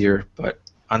easier. But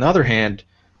on the other hand,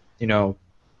 you know,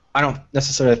 I don't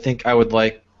necessarily think I would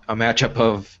like a matchup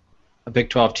of a Big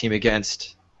 12 team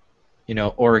against, you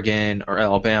know, Oregon or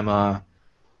Alabama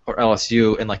or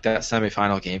LSU in like that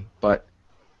semifinal game. But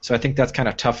so I think that's kind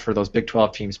of tough for those Big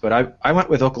 12 teams. But I went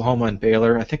with Oklahoma and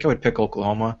Baylor. I think I would pick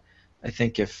Oklahoma. I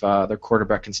think if their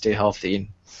quarterback can stay healthy and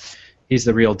he's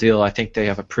the real deal, I think they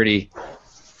have a pretty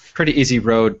easy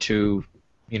road to,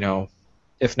 you know,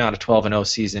 if not a 12-0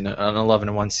 season, an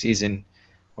 11-1 season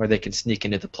where they can sneak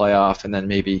into the playoff and then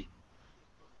maybe,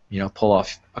 you know, pull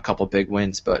off a couple big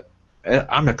wins. But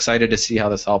I'm excited to see how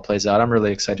this all plays out. I'm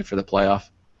really excited for the playoff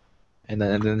and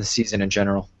then the season in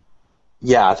general.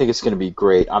 Yeah, I think it's going to be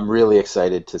great. I'm really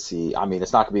excited to see. I mean,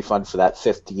 it's not going to be fun for that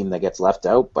fifth team that gets left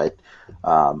out, but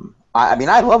I mean,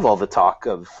 I love all the talk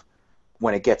of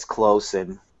when it gets close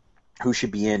and who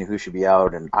should be in, who should be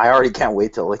out, and I already can't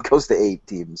wait till it goes to 8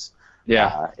 teams.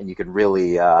 Yeah. And you can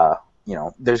really, you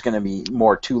know, there's going to be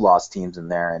more 2-loss teams in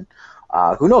there,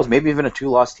 and who knows, maybe even a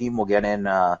 2-loss team will get in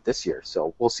this year.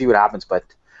 So we'll see what happens. But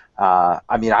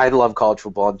I mean, I love college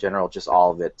football in general, just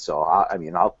all of it. So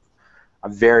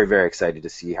I'm very, very excited to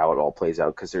see how it all plays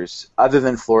out because there's, other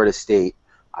than Florida State,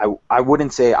 I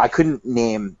wouldn't say, I couldn't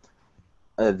name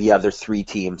the other 3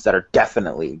 teams that are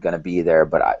definitely going to be there,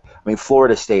 but I mean,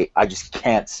 Florida State, I just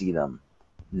can't see them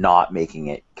not making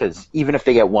it because even if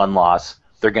they get 1 loss,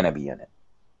 they're going to be in it.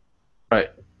 Right.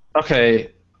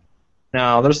 Okay.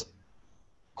 Now, there's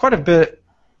quite a bit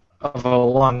of a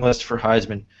long list for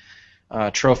Heisman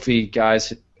Trophy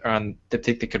guys that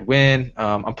think they could win.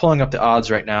 I'm pulling up the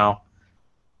odds right now.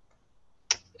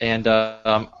 And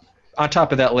on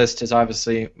top of that list is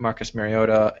obviously Marcus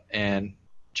Mariota and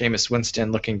Jameis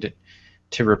Winston looking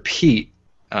to repeat.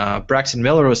 Braxton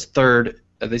Miller was third.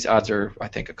 These odds are, I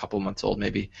think, a couple months old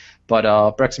maybe.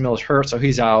 But Braxton Miller's hurt, so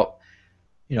he's out.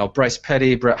 You know, Bryce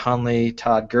Petty, Brett Hundley,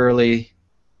 Todd Gurley,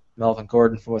 Melvin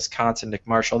Gordon from Wisconsin, Nick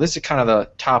Marshall. This is kind of the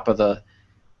top of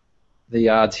the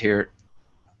odds here.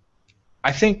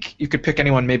 I think you could pick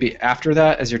anyone maybe after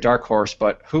that as your dark horse,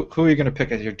 but who are you going to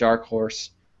pick as your dark horse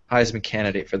Heisman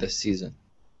candidate for this season?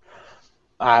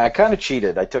 I kind of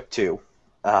cheated. I took 2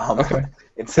 okay.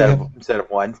 instead of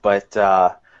 1. But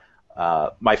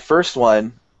my first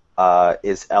one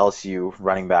is LSU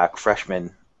running back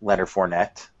freshman Leonard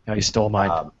Fournette. Oh, you stole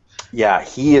mine. Yeah,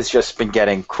 he has just been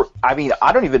getting. I mean,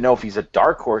 I don't even know if he's a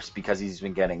dark horse because he's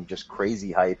been getting just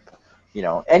crazy hype. You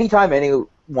know, anytime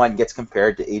anyone gets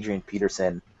compared to Adrian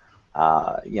Peterson,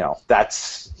 you know,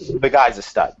 that's the guy's a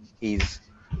stud. He's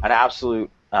an absolute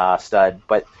stud.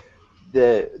 But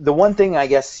the one thing I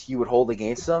guess you would hold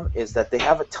against them is that they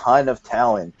have a ton of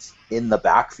talent in the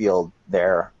backfield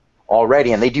there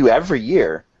already, and they do every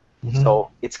year. Mm-hmm.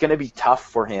 So it's going to be tough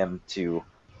for him to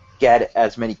get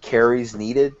as many carries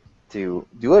needed to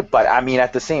do it. But, I mean,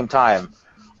 at the same time,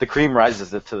 the cream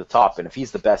rises to the top, and if he's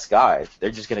the best guy,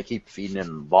 they're just going to keep feeding him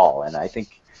the ball, and I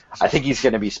think he's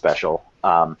going to be special.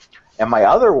 And my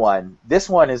other one, this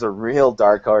one is a real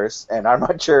dark horse, and I'm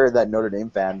not sure that Notre Dame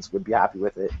fans would be happy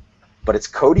with it, but it's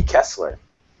Cody Kessler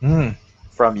from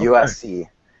USC.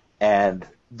 And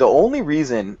the only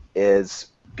reason is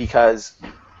because,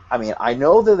 I mean, I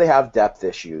know that they have depth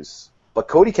issues, but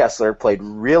Cody Kessler played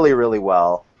really, really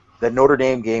well. The Notre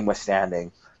Dame game was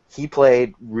standing. He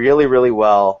played really, really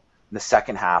well in the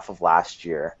second half of last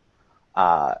year.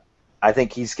 I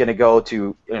think he's going to go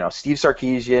to, you know, Steve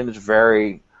Sarkisian is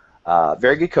very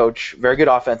good coach, very good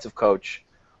offensive coach.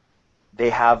 They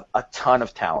have a ton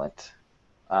of talent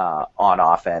on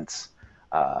offense,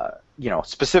 you know,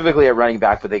 specifically at running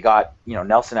back, but they got, you know,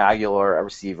 Nelson Aguilar, a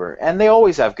receiver, and they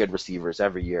always have good receivers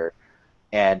every year.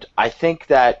 And I think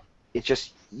that it's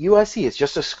just USC is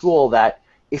just a school that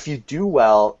if you do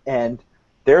well, and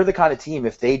they're the kind of team,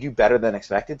 if they do better than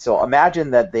expected. So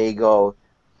imagine that they go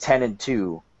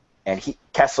 10-2, and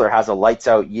Kessler has a lights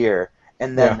out year,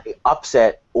 and then they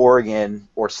upset Oregon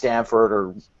or Stanford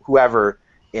or whoever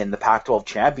in the Pac-12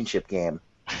 championship game,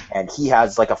 and he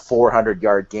has like a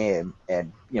 400-yard game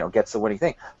and, you know, gets the winning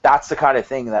thing. That's the kind of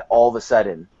thing that all of a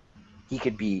sudden he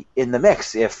could be in the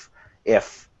mix if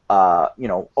you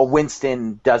know, a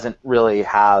Winston doesn't really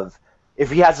have.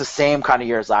 If he has the same kind of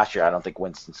year as last year, I don't think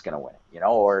Winston's going to win, you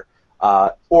know,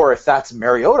 or if that's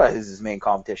Mariota is his main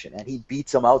competition and he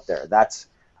beats him out there, that's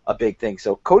a big thing.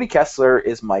 So Cody Kessler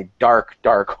is my dark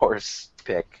horse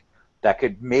pick that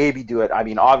could maybe do it. I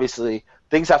mean, obviously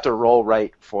things have to roll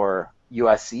right for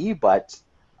USC, but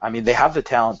I mean, they have the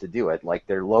talent to do it. Like,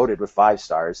 they're loaded with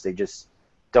 5-stars. They just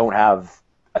don't have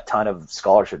a ton of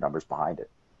scholarship numbers behind it.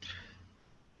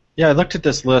 Yeah, I looked at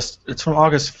this list. It's from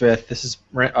August 5th. This is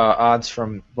odds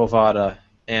from Bovada,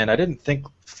 and I didn't think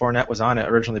Fournette was on it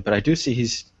originally, but I do see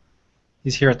he's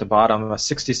here at the bottom, a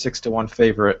 66-1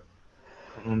 favorite.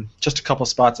 Just a couple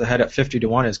spots ahead at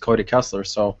 50-1 is Cody Kessler.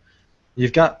 So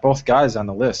you've got both guys on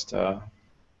the list.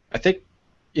 I think,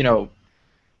 the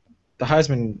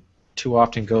Heisman too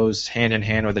often goes hand in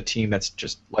hand with a team that's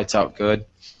just lights out good.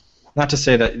 Not to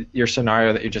say that your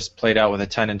scenario that you just played out with a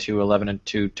 10-2,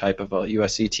 11-2 type of a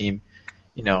USC team,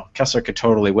 Kessler could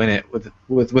totally win it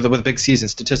with a big season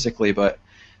statistically. But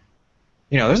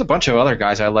there's a bunch of other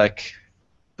guys I like,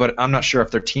 but I'm not sure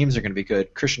if their teams are going to be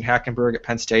good. Christian Hackenberg at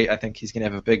Penn State, I think he's going to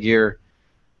have a big year.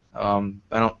 I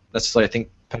don't necessarily think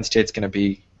Penn State's going to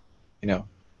be,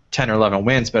 10 or 11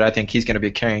 wins, but I think he's going to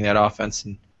be carrying that offense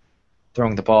and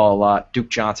throwing the ball a lot. Duke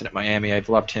Johnson at Miami, I've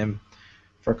loved him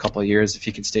for a couple of years if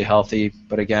he can stay healthy,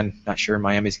 but again, not sure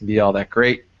Miami's going to be all that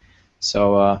great.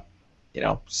 So,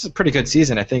 this is a pretty good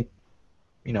season. I think,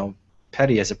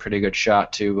 Petty has a pretty good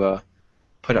shot to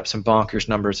put up some bonkers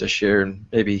numbers this year and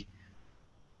maybe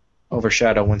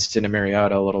overshadow Winston and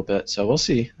Mariota a little bit. So we'll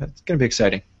see. It's going to be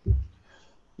exciting.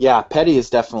 Yeah, Petty is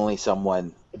definitely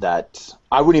someone that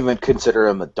I wouldn't even consider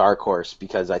him a dark horse,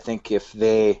 because I think if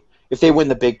they win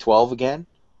the Big 12 again,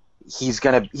 he's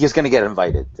gonna get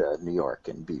invited to New York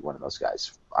and be one of those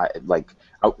guys.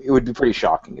 It would be pretty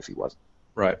shocking if he wasn't.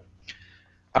 Right.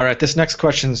 All right. This next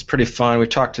question is pretty fun. We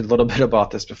talked a little bit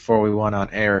about this before we went on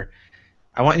air.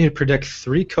 I want you to predict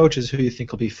 3 coaches who you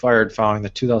think will be fired following the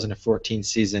 2014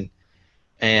 season.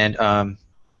 And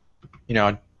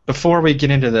before we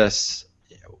get into this,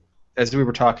 as we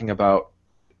were talking about,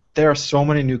 there are so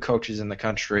many new coaches in the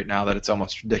country right now that it's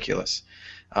almost ridiculous.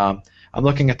 I'm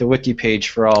looking at the wiki page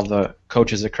for all the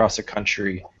coaches across the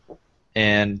country,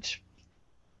 and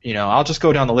I'll just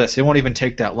go down the list. It won't even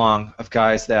take that long of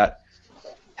guys that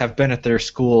have been at their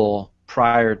school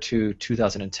prior to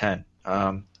 2010.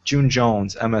 June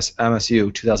Jones,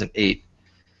 MSU, 2008.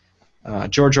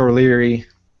 George O'Leary,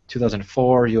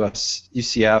 2004,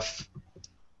 UCF.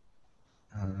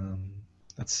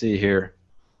 Let's see here.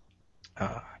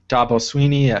 Dabo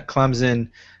Sweeney at Clemson,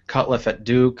 Cutcliffe at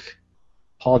Duke,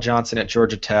 Paul Johnson at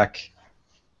Georgia Tech.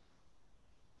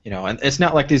 And it's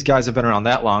not like these guys have been around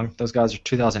that long. Those guys are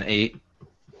 2008.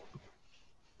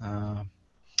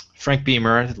 Frank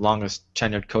Beamer, the longest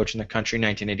tenured coach in the country,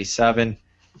 1987.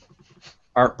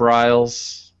 Art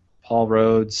Briles, Paul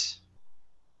Rhodes,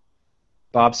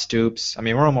 Bob Stoops. I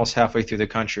mean, we're almost halfway through the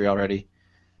country already.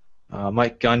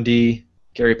 Mike Gundy,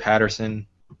 Gary Patterson,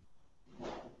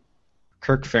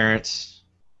 Kirk Ferentz,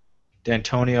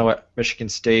 D'Antonio at Michigan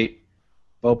State,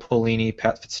 Bo Pelini,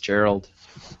 Pat Fitzgerald.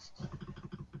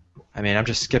 I mean, I'm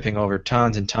just skipping over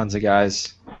tons and tons of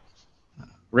guys.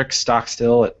 Rick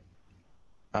Stockstill at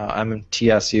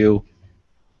MTSU,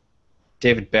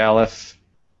 David Balliff,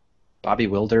 Bobby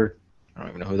Wilder. I don't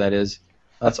even know who that is.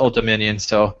 That's Old Dominion,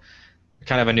 so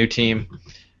kind of a new team.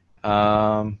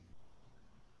 Mendenhall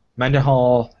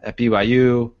at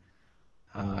BYU,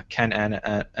 Ken N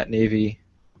at Navy.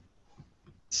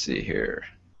 Let's see here.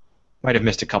 Might have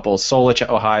missed a couple. Solich at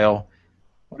Ohio. I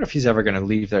wonder if he's ever going to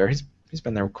leave there. He's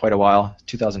been there quite a while.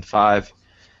 2005.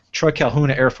 Troy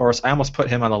Calhoun at Air Force. I almost put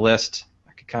him on the list.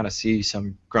 I could kind of see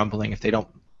some grumbling if they don't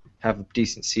have a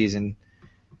decent season.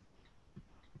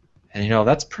 And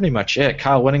that's pretty much it.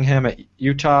 Kyle Whittingham at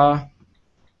Utah.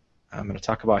 I'm going to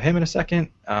talk about him in a second.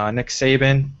 Nick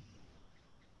Saban,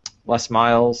 Les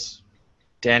Miles,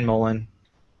 Dan Mullen,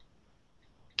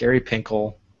 Gary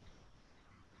Pinkel,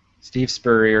 Steve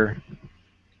Spurrier,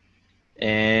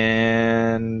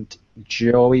 and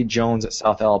Joey Jones at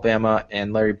South Alabama,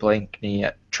 and Larry Blankney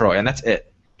at Troy. And that's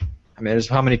it. I mean, there's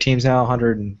how many teams now?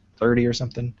 130 or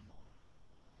something?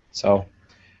 So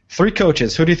 3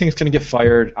 coaches. Who do you think is going to get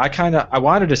fired? I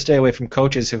wanted to stay away from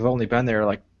coaches who've only been there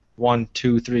like 1,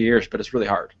 2, 3 years, but it's really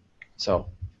hard. So.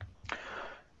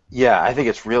 Yeah, I think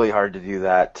it's really hard to do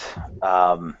that.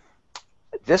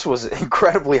 This was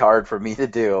incredibly hard for me to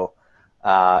do.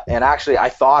 And actually, I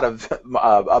thought of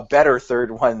a better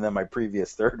third one than my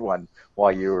previous third one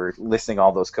while you were listing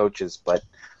all those coaches. But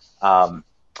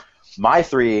my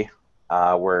 3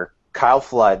 were Kyle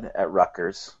Flood at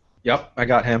Rutgers. Yep, I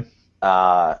got him.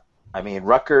 I mean,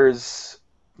 Rutgers,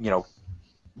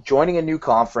 joining a new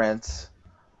conference,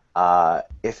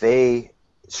 if they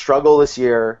struggle this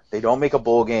year, they don't make a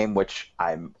bowl game, which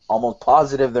I'm almost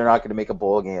positive they're not going to make a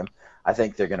bowl game. I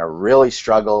think they're going to really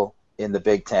struggle in the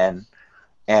Big Ten,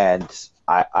 and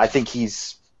I think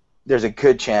there's a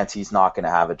good chance he's not going to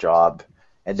have a job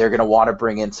and they're going to want to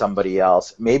bring in somebody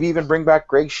else, maybe even bring back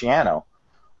Greg Schiano,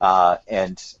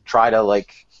 and try to,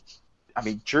 like, I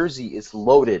mean, Jersey is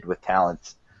loaded with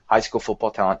talent, high school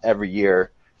football talent every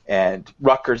year, and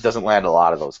Rutgers doesn't land a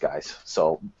lot of those guys.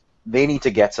 So they need to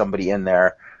get somebody in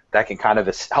there that can kind of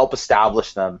help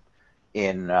establish them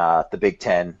in the Big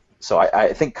Ten. So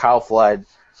I think Kyle Flood,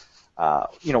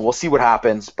 we'll see what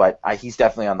happens, but he's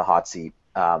definitely on the hot seat.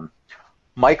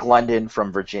 Mike London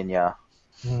from Virginia.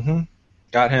 Mm-hmm.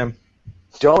 Got him.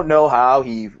 Don't know how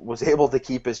he was able to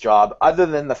keep his job, other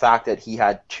than the fact that he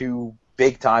had 2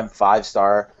 big-time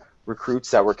 5-star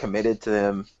recruits that were committed to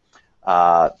him,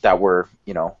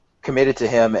 committed to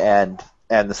him and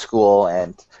the school,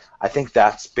 and I think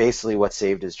that's basically what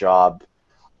saved his job.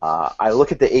 I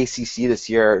look at the ACC this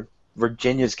year.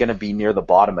 Virginia's going to be near the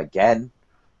bottom again.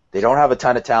 They don't have a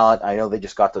ton of talent. I know they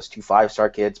just got those 2 5-star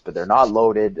kids, but they're not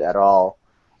loaded at all.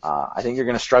 I think you're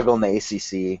going to struggle in the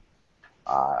ACC.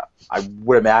 I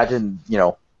would imagine,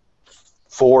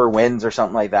 4 wins or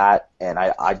something like that, and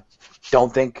I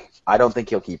don't think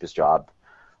he'll keep his job.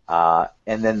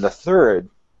 And then the third,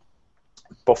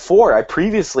 before I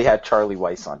previously had Charlie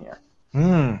Weiss on here.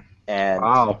 And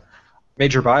wow,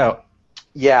 major buyout.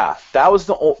 Yeah, that was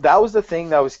the thing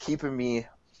that was keeping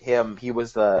him. He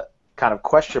was the kind of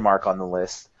question mark on the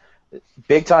list.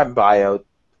 Big time buyout,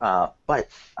 but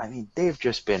I mean they've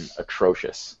just been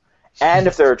atrocious. And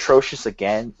if they're atrocious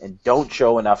again and don't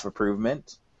show enough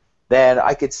improvement, then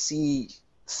I could see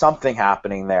something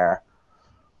happening there.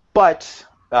 But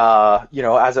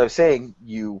as I was saying,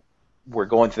 you were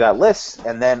going through that list,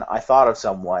 and then I thought of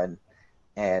someone,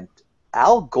 and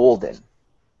Al Golden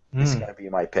is going to be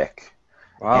my pick.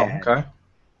 Wow, and okay.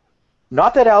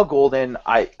 Not that Al Golden,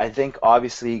 I think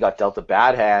obviously he got dealt a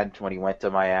bad hand when he went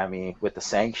to Miami with the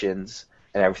sanctions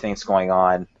and everything that's going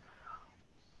on.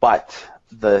 But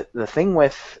the thing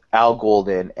with Al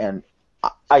Golden, and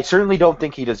I certainly don't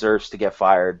think he deserves to get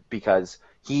fired because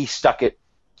he stuck it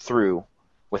through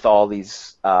with all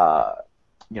these, all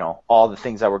the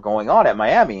things that were going on at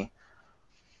Miami.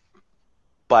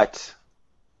 But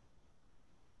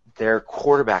their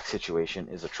quarterback situation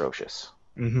is atrocious.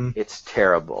 Mm-hmm. It's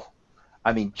terrible.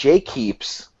 I mean, Jay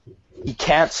Keeps, he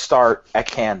can't start at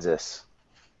Kansas,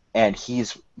 and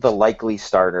he's the likely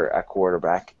starter at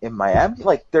quarterback in Miami.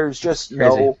 Like, there's just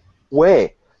no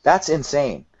way. That's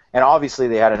insane. And obviously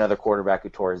they had another quarterback who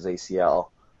tore his ACL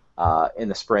in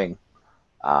the spring,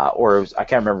 or it was, I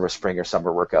can't remember if it was spring or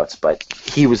summer workouts, but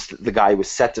he was the guy who was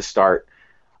set to start.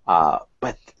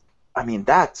 But, I mean,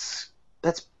 that's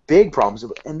big problems.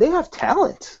 And they have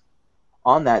talent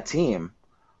on that team,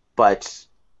 but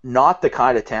not the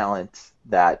kind of talent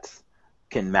that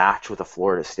can match with a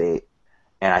Florida State.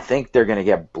 And I think they're going to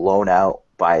get blown out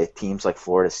by teams like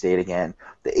Florida State again.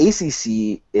 The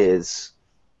ACC is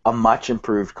a much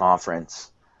improved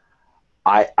conference.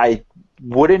 I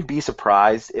wouldn't be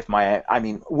surprised if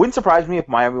it wouldn't surprise me if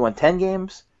Miami won 10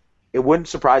 games. It wouldn't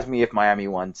surprise me if Miami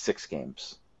won 6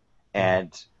 games.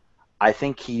 And I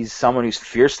think he's someone who's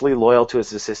fiercely loyal to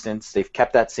his assistants. They've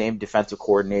kept that same defensive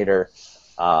coordinator,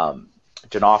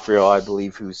 D'Onofrio, I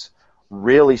believe, who's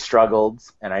really struggled.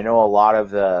 And I know a lot of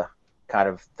the kind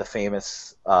of the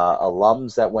famous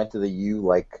alums that went to the U,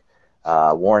 like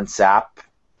Warren Sapp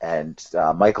and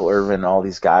Michael Irvin and all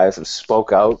these guys have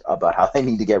spoke out about how they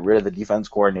need to get rid of the defense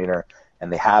coordinator,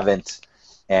 and they haven't.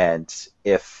 And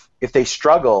if they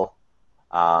struggle,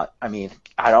 I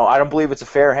don't believe it's a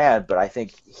fair hand, but I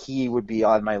think he would be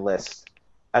on my list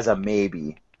as a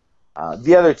maybe.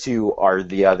 The other two are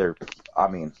the other. I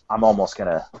mean, I'm almost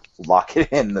gonna lock it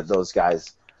in that those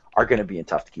guys are gonna be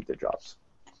tough to keep their jobs.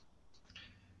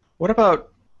 What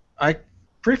about? I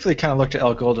briefly kind of looked at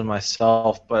Al Golden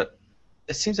myself, but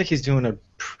it seems like he's doing a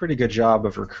pretty good job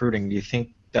of recruiting. Do you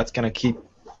think that's going to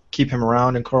keep him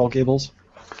around in Coral Gables?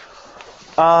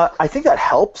 I think that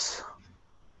helps,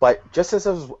 but just as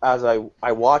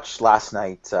I watched last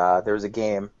night, there was a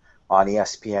game on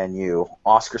ESPNU,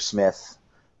 Oscar Smith,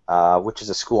 which is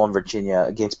a school in Virginia,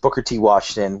 against Booker T.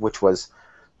 Washington, which was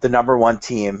the number 1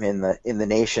 team in the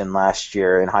nation last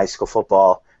year in high school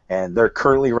football, and they're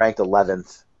currently ranked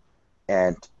 11th.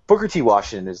 And Booker T.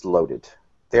 Washington is loaded.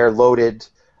 They're loaded.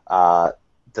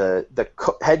 The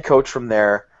head coach from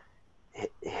there,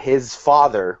 his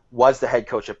father was the head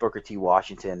coach at Booker T.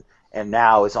 Washington, and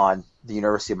now is on the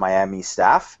University of Miami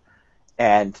staff.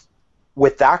 And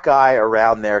with that guy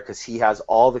around there, because he has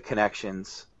all the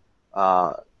connections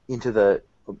into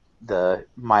the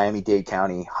Miami-Dade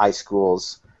County high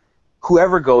schools,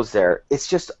 whoever goes there, it's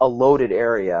just a loaded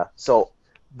area. So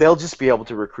they'll just be able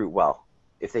to recruit well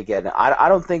if they get it. I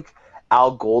don't think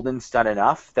Al Golden's done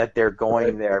enough that they're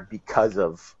going there because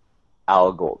of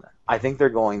Al Golden. I think they're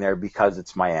going there because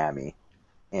it's Miami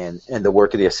and the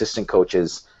work of the assistant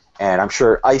coaches. And I'm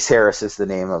sure Ice Harris is the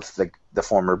name of the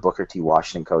former Booker T.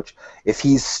 Washington coach. If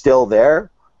he's still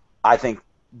there, I think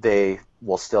they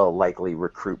will still likely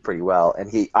recruit pretty well.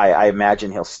 And I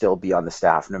imagine he'll still be on the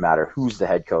staff no matter who's the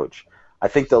head coach. I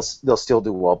think they'll still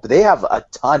do well. But they have a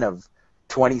ton of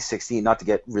 2016, not to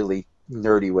get really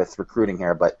nerdy with recruiting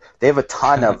here, but they have a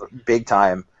ton of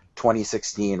big-time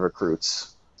 2016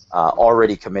 recruits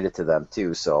already committed to them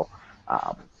too. So,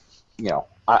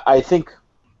 I think,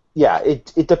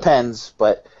 it depends,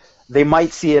 but they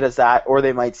might see it as that, or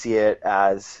they might see it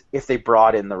as if they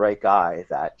brought in the right guy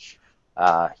that,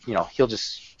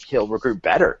 he'll recruit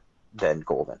better than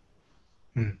Golden.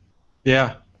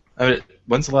 Yeah. I mean,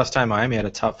 when's the last time Miami had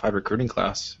a top 5 recruiting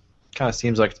class? Kind of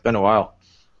seems like it's been a while.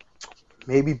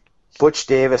 Maybe Butch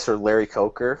Davis or Larry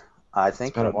Coker. I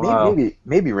think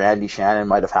maybe Randy Shannon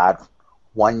might have had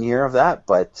 1 year of that,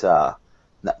 but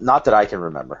not that I can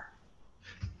remember.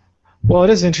 Well, it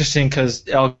is interesting because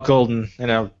Al Golden,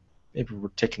 maybe we're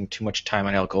taking too much time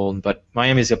on Al Golden, but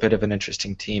Miami's a bit of an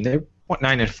interesting team. They went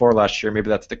 9-4 last year. Maybe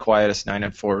that's the quietest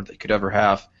 9-4 they could ever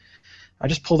have. I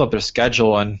just pulled up their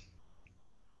schedule, and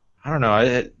I don't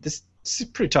know. This is a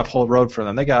pretty tough whole road for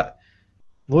them. They got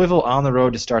Louisville on the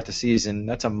road to start the season.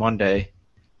 That's a Monday.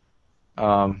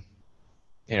 Louisville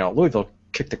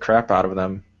kicked the crap out of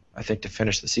them, I think, to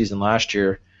finish the season last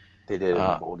year. They did in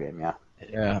the bowl game, yeah.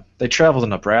 Yeah, they traveled to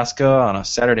Nebraska on a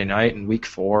Saturday night in Week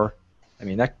 4. I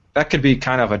mean, that could be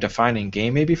kind of a defining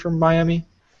game maybe for Miami.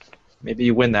 Maybe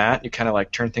you win that, you kind of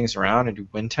like turn things around and you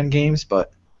win 10 games.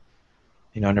 But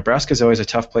Nebraska's always a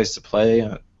tough place to play.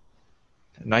 A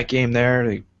night game there,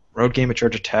 the road game at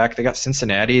Georgia Tech. They got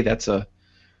Cincinnati. That's a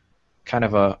kind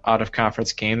of a out of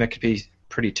conference game that could be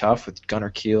pretty tough with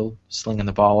Gunnar Kiel slinging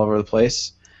the ball over the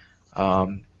place.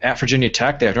 At Virginia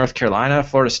Tech, they have North Carolina,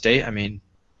 Florida State. I mean,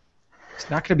 it's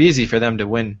not going to be easy for them to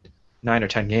win 9 or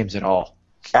 10 games at all.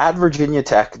 At Virginia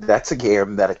Tech, that's a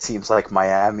game that it seems like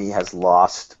Miami has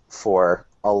lost for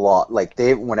a lot. Like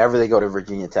whenever they go to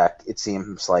Virginia Tech, it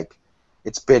seems like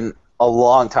it's been a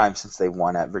long time since they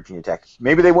won at Virginia Tech.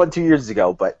 Maybe they won 2 years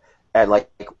ago, but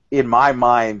in my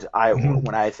mind,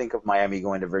 when I think of Miami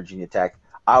going to Virginia Tech,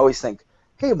 I always think,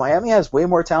 hey, Miami has way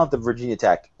more talent than Virginia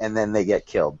Tech, and then they get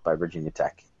killed by Virginia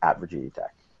Tech at Virginia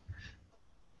Tech.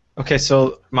 Okay,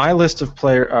 so my list of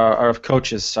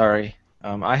coaches.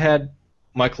 I had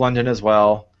Mike London as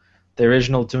well, the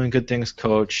original Doing Good Things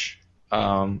coach.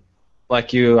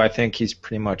 Like you, I think he's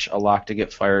pretty much a lock to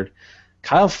get fired.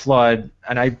 Kyle Flood,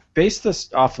 and I based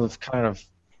this off of kind of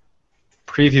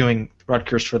previewing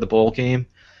Rutgers for the bowl game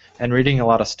and reading a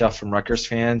lot of stuff from Rutgers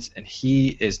fans, and he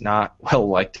is not well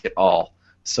liked at all.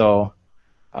 So,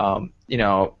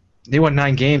 they won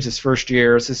 9 games his first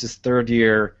year. This is his 3rd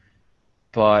year,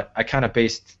 but I kind of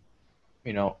based,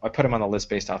 I put him on the list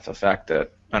based off the fact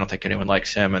that I don't think anyone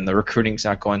likes him, and the recruiting's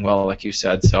not going well, like you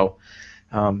said. So,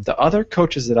 the other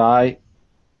coaches that I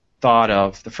thought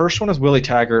of, the first one is Willie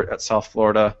Taggart at South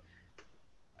Florida.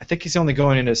 I think he's only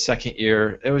going into his 2nd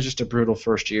year. It was just a brutal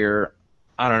first year.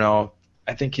 I don't know.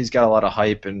 I think he's got a lot of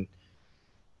hype and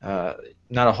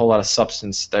not a whole lot of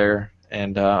substance there.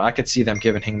 And I could see them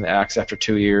giving him the axe after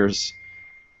 2 years.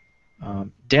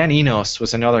 Dan Enos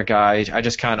was another guy. I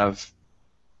just kind of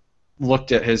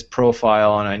looked at his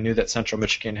profile, and I knew that Central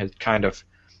Michigan had kind of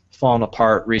fallen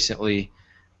apart recently.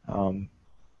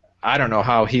 I don't know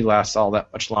how he lasts all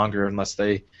that much longer unless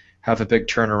they have a big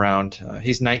turnaround.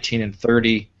 He's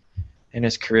 19-30 in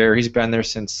his career. He's been there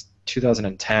since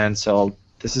 2010, so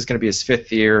this is going to be his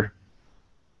 5th year.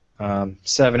 7-6,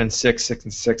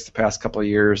 6-6 the past couple of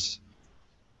years.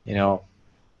 Brian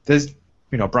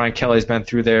Kelly's been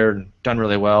through there and done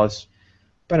really well. It's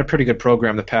been a pretty good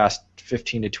program the past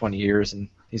 15 to 20 years, and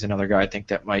he's another guy I think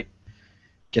that might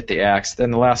get the axe. Then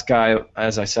the last guy,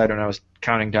 as I said when I was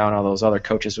counting down all those other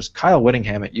coaches, was Kyle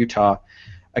Whittingham at Utah,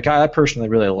 a guy I personally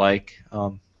really like.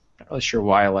 Not really sure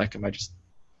why I like him. I just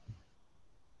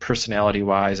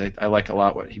personality-wise, I like a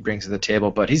lot what he brings to the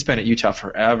table. But he's been at Utah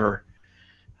forever.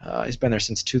 He's been there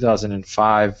since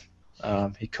 2005.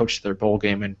 He coached their bowl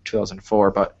game in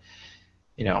 2004, but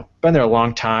been there a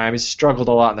long time. He's struggled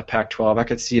a lot in the Pac-12. I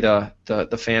could see the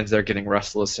fans there getting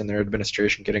restless and their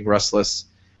administration getting restless.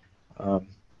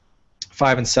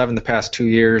 5-7 the past 2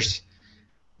 years.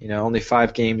 Only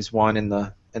 5 games won in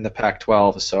the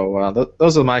Pac-12. So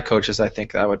those are my coaches I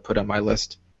think that I would put on my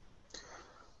list.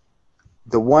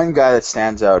 The one guy that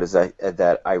stands out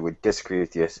that I would disagree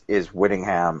with you is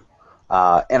Whittingham.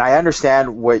 And I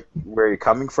understand where you're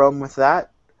coming from with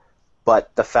that,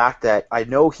 but the fact that I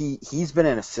know he's been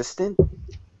an assistant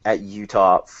at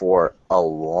Utah for a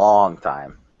long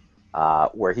time,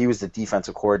 where he was the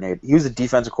defensive coordinator. He was the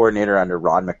defensive coordinator under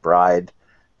Ron McBride,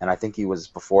 and I think he was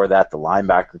before that the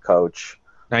linebacker coach.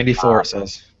 94 it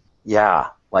says. Yeah,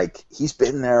 like he's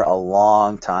been there a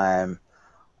long time.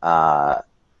 I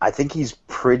think he's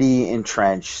pretty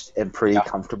entrenched and pretty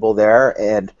comfortable there.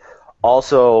 And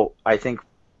also, I think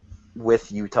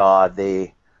with Utah,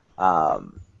 they're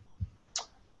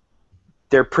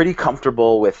pretty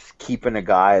comfortable with keeping a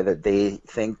guy that they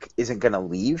think isn't going to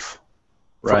leave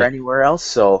for anywhere else.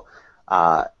 So,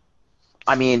 I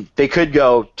mean, they could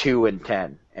go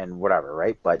 2-10 and whatever,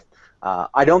 right? But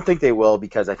I don't think they will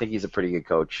because I think he's a pretty good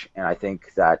coach, and I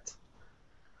think that.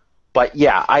 But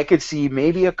yeah, I could see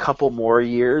maybe a couple more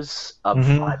years of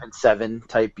 5-7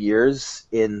 type years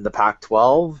in the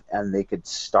Pac-12, and they could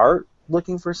start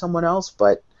looking for someone else.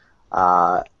 But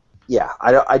yeah,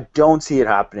 I don't see it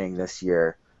happening this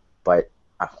year. But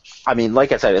I mean,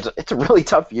 like I said, it's a really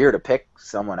tough year to pick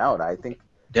someone out. I think.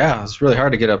 Yeah, it's really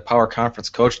hard to get a power conference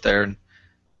coach there, and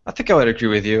I think I would agree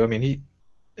with you. I mean,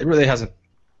 it really hasn't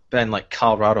been like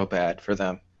Colorado bad for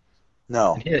them.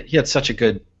 No, and he had such a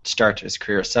good start to his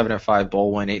career: 7-5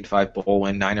 bowl win, 8-5 bowl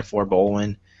win, 9-4 bowl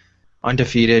win,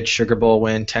 undefeated Sugar Bowl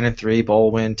win, 10-3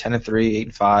 bowl win,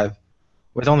 10-3, 8-5,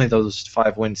 with only those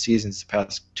 5-win seasons the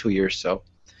past 2 years. So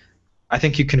I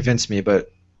think you convinced me,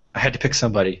 but I had to pick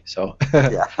somebody. So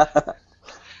yeah.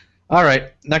 All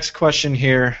right, next question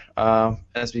here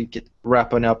as we get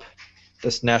wrapping up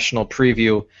this national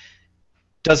preview.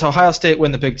 Does Ohio State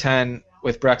win the Big Ten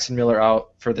with Braxton Miller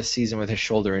out for the season with his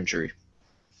shoulder injury?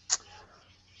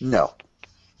 No.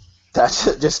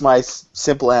 That's just my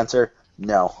simple answer.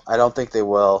 No, I don't think they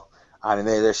will. I mean,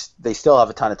 they still have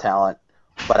a ton of talent,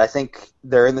 but I think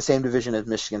they're in the same division as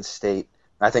Michigan State.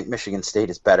 And I think Michigan State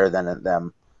is better than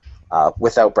them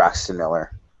without Braxton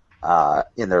Miller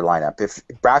in their lineup. If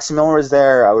Braxton Miller was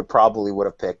there, I would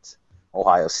have picked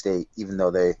Ohio State, even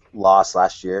though they lost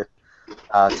last year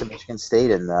to Michigan State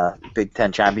in the Big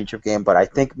Ten championship game. But I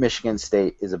think Michigan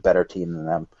State is a better team than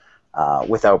them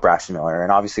without Braxton Miller.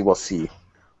 And obviously we'll see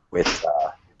with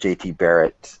JT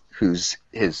Barrett, who's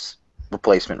his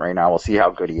replacement right now. We'll see how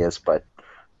good he is, but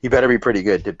he better be pretty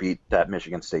good to beat that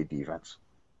Michigan State defense.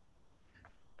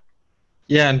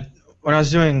 Yeah, and when I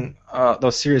was doing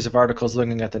those series of articles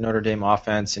looking at the Notre Dame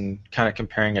offense and kind of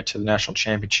comparing it to the national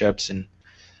championships, and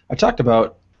I talked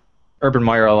about Urban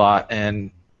Meyer a lot,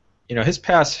 and his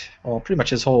past, well, pretty much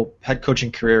his whole head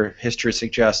coaching career history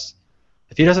suggests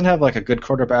if he doesn't have like a good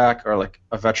quarterback or like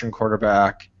a veteran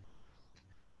quarterback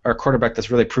or a quarterback that's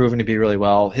really proven to be really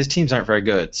well, his teams aren't very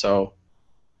good. So,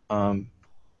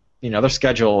 their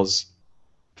schedule is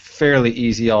fairly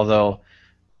easy, although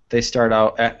they start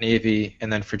out at Navy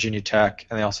and then Virginia Tech,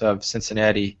 and they also have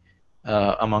Cincinnati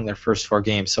among their first 4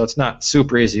 games. So it's not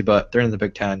super easy, but they're in the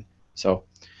Big Ten. So,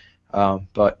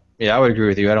 but yeah, I would agree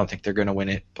with you. I don't think they're going to win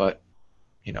it, but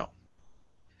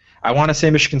I want to say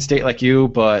Michigan State like you,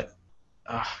 but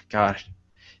God,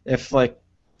 if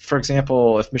for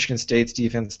example, if Michigan State's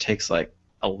defense takes like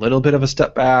a little bit of a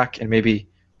step back and maybe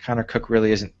Connor Cook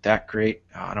really isn't that great,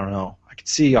 I don't know. I could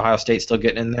see Ohio State still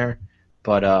getting in there,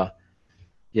 but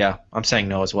yeah, I'm saying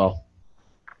no as well.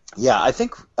 Yeah, I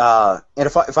think, and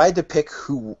if I had to pick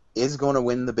who is going to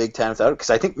win the Big Ten without it, because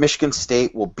I think Michigan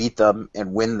State will beat them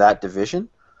and win that division,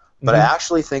 but I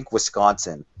actually think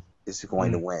Wisconsin is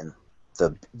going to win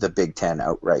the Big Ten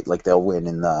outright. Like they'll win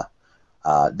in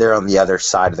they're on the other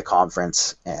side of the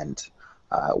conference, and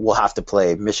we'll have to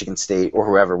play Michigan State or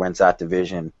whoever wins that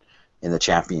division in the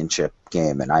championship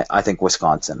game, and I think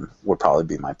Wisconsin would probably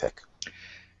be my pick.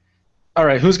 All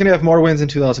right, who's going to have more wins in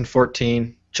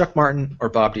 2014, Chuck Martin or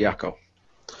Bob Diaco?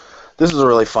 This is a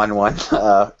really fun one.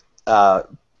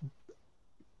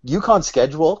 UConn's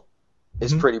schedule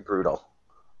is pretty brutal.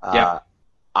 Yeah.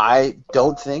 I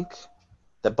don't think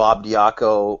that Bob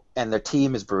Diaco and their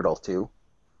team is brutal too.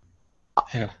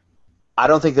 Yeah. I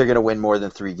don't think they're going to win more than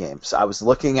 3 games. I was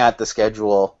looking at the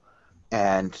schedule,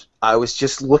 and I was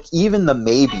just even the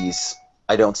maybes.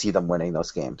 I don't see them winning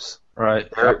those games. Right.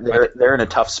 They're in a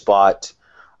tough spot.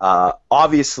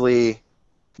 Obviously,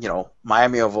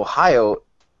 Miami of Ohio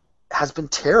has been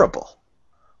terrible,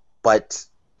 but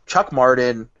Chuck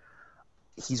Martin,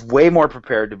 he's way more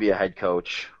prepared to be a head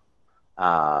coach.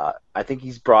 I think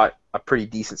he's brought a pretty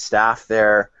decent staff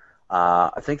there.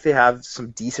 I think they have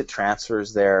some decent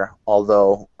transfers there,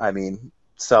 although, I mean,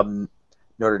 some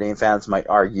Notre Dame fans might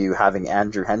argue having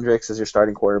Andrew Hendricks as your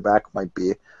starting quarterback might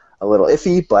be a little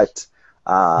iffy, but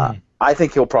I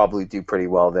think he'll probably do pretty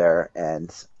well there,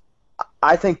 and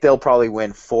I think they'll probably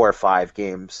win 4 or 5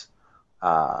 games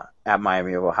at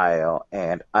Miami of Ohio,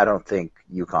 and I don't think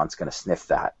UConn's going to sniff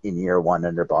that in year one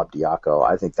under Bob Diaco.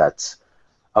 I think that's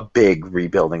a big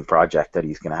rebuilding project that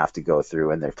he's going to have to go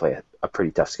through, and they play a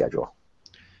pretty tough schedule.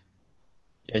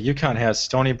 Yeah, UConn has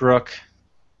Stony Brook.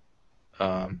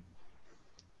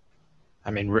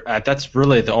 That's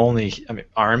really the only. I mean,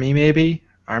 Army maybe.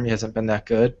 Army hasn't been that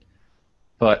good,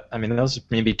 but I mean, those are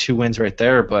maybe 2 wins right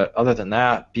there. But other than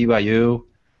that, BYU,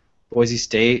 Boise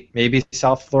State, maybe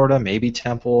South Florida, maybe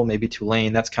Temple, maybe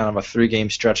Tulane. That's kind of a 3-game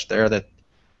stretch there that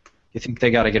you think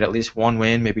they got to get at least 1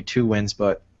 win, maybe 2 wins.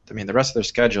 But I mean, the rest of their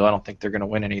schedule, I don't think they're going to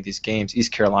win any of these games.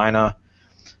 East Carolina,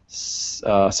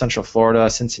 Central Florida,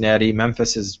 Cincinnati,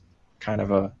 Memphis is kind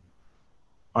of a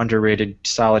underrated,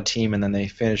 solid team, and then they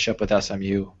finish up with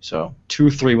SMU. So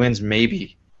 2-3 wins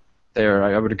maybe there.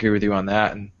 I would agree with you on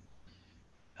that. And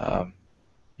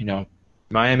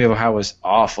Miami of Ohio was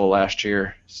awful last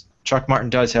year. Chuck Martin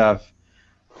does have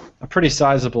a pretty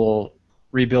sizable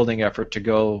rebuilding effort to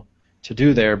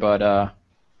do there, but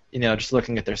just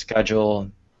looking at their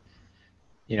schedule,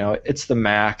 it's the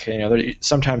MAC.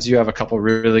 Sometimes you have a couple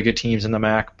really good teams in the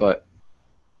MAC, but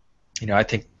I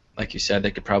think, like you said,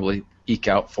 they could probably eke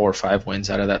out 4 or 5 wins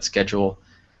out of that schedule.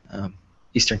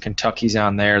 Eastern Kentucky's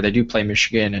on there. They do play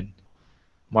Michigan and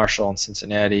Marshall and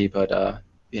Cincinnati, but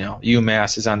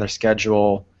UMass is on their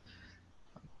schedule.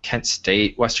 Kent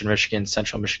State, Western Michigan,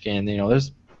 Central Michigan.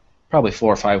 There's probably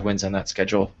 4 or 5 wins on that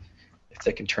schedule if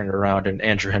they can turn it around. And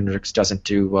Andrew Hendricks doesn't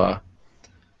do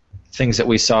things that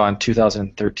we saw in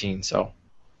 2013. So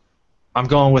I'm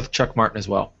going with Chuck Martin as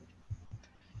well.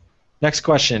 Next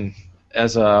question.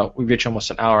 As we reach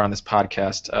almost an hour on this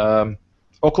podcast,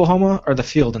 Oklahoma or the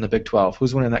field in the Big 12?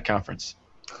 Who's winning that conference?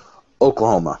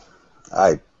 Oklahoma.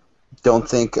 I don't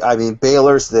think. I mean,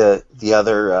 Baylor's the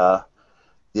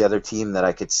other team that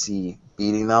I could see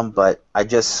beating them, but I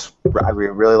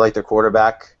really like their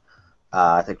quarterback.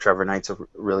 I think Trevor Knight's a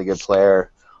really good player.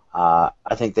 I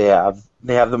think they have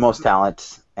the most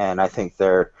talent, and I think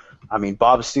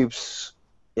Bob Stoops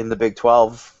in the Big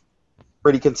 12.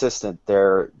 Pretty consistent.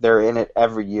 They're in it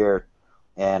every year,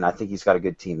 and I think he's got a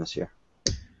good team this year.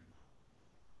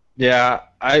 Yeah,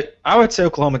 I would say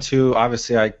Oklahoma too.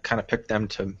 Obviously, I kind of picked them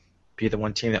to be the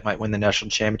one team that might win the national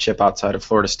championship outside of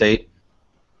Florida State.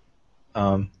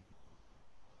 I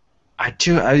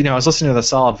was listening to the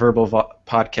Solid Verbal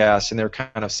podcast, and they were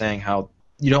kind of saying how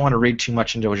you don't want to read too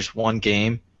much into just one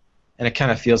game, and it kind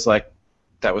of feels like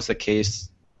that was the case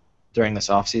during this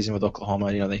offseason with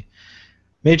Oklahoma. They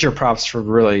major props for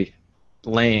really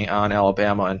laying on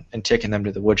Alabama and taking them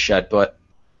to the woodshed. But,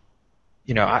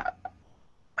 the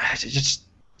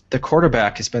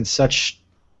quarterback has been such,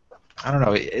 I don't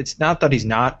know, it's not that he's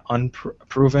not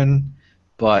unproven,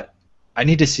 but I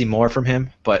need to see more from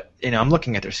him. But, I'm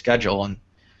looking at their schedule, and,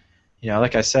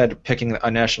 like I said, picking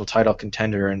a national title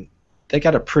contender, and they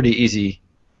got a pretty easy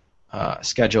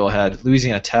schedule ahead.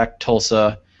 Louisiana Tech,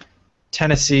 Tulsa,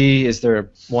 Tennessee is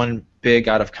their one big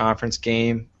out-of-conference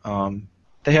game.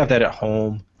 They have that at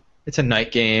home. It's a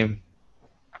night game.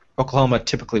 Oklahoma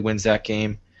typically wins that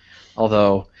game,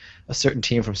 although a certain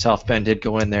team from South Bend did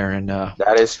go in there and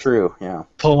that is true, yeah,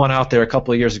 pull one out there a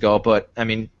couple of years ago. But, I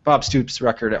mean, Bob Stoops'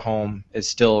 record at home is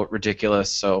still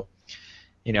ridiculous. So,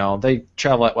 they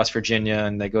travel at West Virginia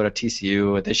and they go to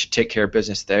TCU. They should take care of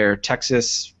business there.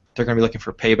 Texas, they're going to be looking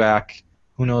for payback.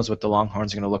 Who knows what the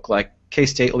Longhorns are going to look like.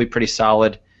 K-State will be pretty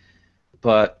solid.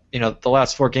 But, the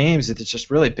last 4 games, it's just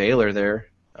really Baylor there.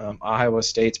 Iowa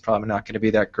State's probably not going to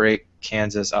be that great.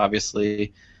 Kansas,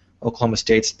 obviously. Oklahoma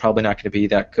State's probably not going to be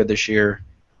that good this year.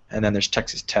 And then there's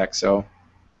Texas Tech. So,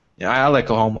 I like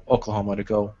Oklahoma to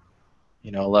go,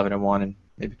 11-1 and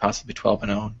maybe possibly 12-0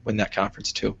 and win that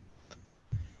conference too.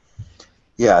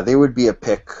 Yeah, they would be a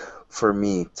pick for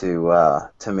me to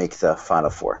make the Final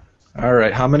Four. All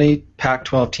right. How many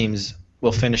Pac-12 teams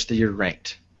will finish the year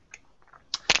ranked?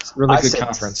 It's a really good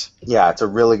conference. Yeah, it's a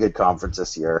really good conference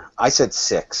this year. I said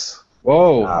 6.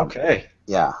 Whoa, okay.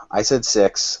 Yeah, I said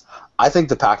 6. I think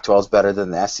the Pac-12 is better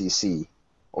than the SEC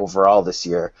overall this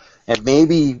year. And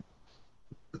maybe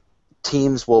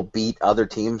teams will beat other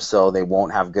teams so they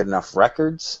won't have good enough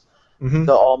records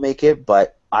to all make it.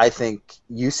 But I think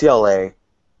UCLA,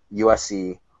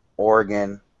 USC,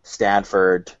 Oregon,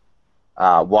 Stanford,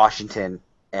 Washington,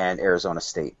 and Arizona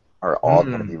State are all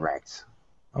going to be ranked.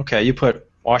 Okay, you put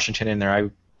Washington in there. I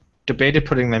debated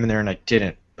putting them in there, and I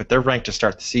didn't. But they're ranked to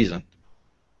start the season.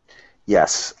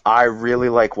 Yes, I really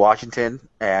like Washington,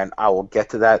 and I will get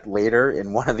to that later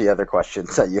in one of the other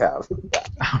questions that you have.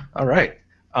 All right.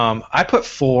 I put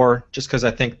 4 just because I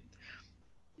think,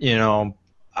 I'm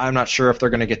not sure if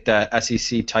they're going to get that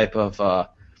SEC type of,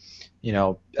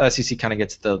 SEC kind of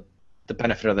gets the the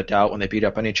benefit of the doubt when they beat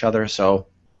up on each other. So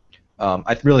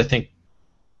I really think,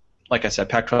 like I said,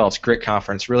 Pac-12 is a great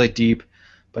conference, really deep,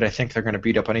 but I think they're going to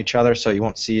beat up on each other, so you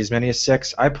won't see as many as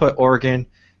 6. I put Oregon,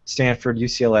 Stanford,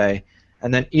 UCLA,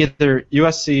 and then either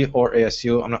USC or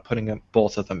ASU. I'm not putting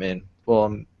both of them in.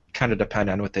 Well, kind of depend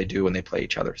on what they do when they play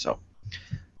each other. So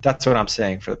that's what I'm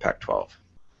saying for the Pac-12.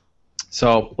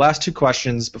 So last 2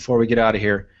 questions before we get out of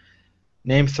here.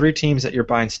 Name 3 teams that you're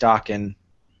buying stock in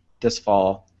this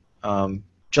fall,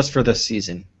 just for this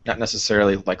season, not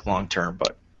necessarily like long term,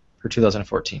 but for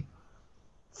 2014.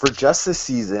 For just this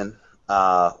season,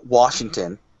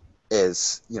 Washington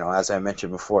is, as I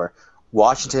mentioned before,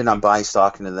 Washington, I'm buying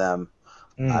stock into them.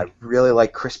 I really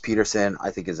like Chris Peterson.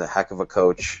 I think is a heck of a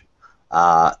coach.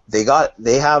 They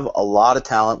have a lot of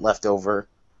talent left over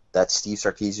that Steve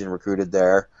Sarkisian recruited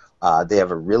there. They have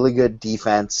a really good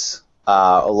defense,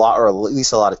 or at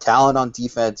least a lot of talent on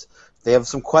defense. They have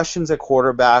some questions at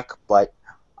quarterback, but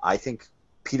I think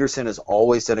Peterson has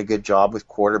always done a good job with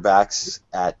quarterbacks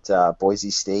at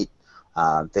Boise State.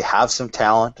 They have some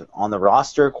talent on the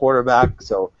roster at quarterback,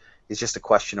 so it's just a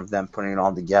question of them putting it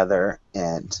all together.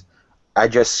 And I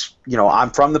just,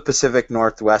 I'm from the Pacific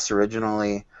Northwest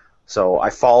originally, so I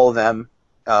follow them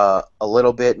a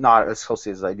little bit, not as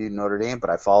closely as I do Notre Dame, but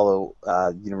I follow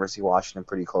University of Washington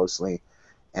pretty closely.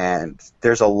 And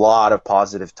there's a lot of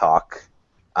positive talk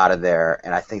out of there,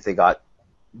 and I think they got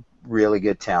really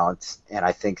good talent, and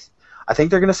I think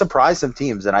they're going to surprise some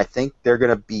teams, and I think they're going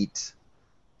to beat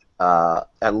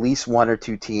at least 1 or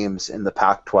 2 teams in the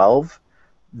Pac-12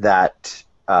 that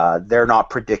they're not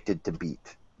predicted to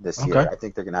beat this year. I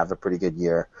think they're going to have a pretty good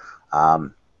year.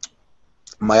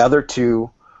 My other 2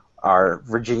 are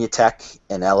Virginia Tech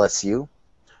and LSU.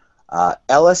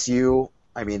 LSU,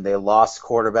 I mean, they lost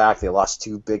quarterback. They lost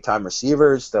 2 big-time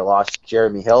receivers. They lost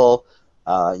Jeremy Hill,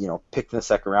 picked in the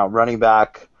second round running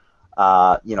back.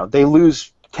 They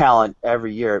lose talent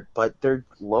every year, but they're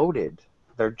loaded.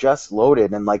 They're just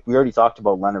loaded. And like we already talked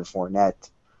about Leonard Fournette,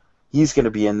 he's going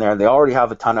to be in there. They already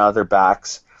have a ton of other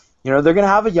backs. They're going to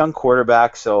have a young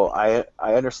quarterback, so I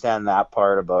understand that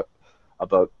part about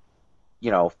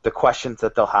the questions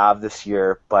that they'll have this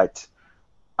year. But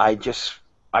I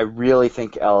really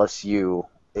think LSU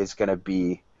is going to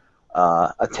be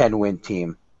a 10-win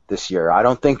team this year. I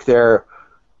don't think they're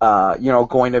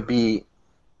going to be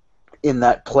in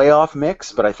that playoff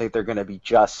mix, but I think they're going to be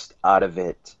just out of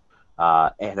it.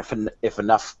 And if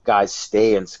enough guys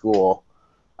stay in school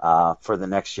for the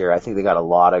next year, I think they got a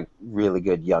lot of really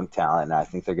good young talent, and I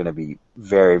think they're going to be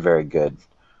very, very good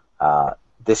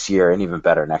this year and even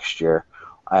better next year.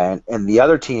 And the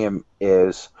other team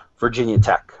is Virginia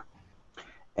Tech.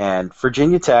 And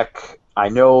Virginia Tech, I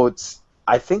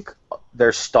think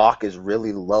their stock is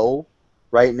really low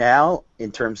right now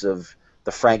in terms of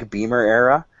the Frank Beamer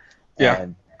era. Yeah.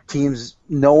 And teams,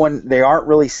 they aren't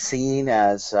really seen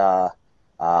as a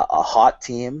hot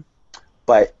team,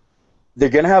 but they're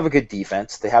going to have a good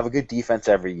defense. They have a good defense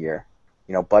every year.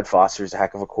 Bud Foster's a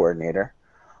heck of a coordinator.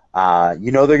 They're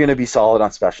going to be solid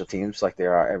on special teams like they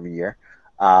are every year.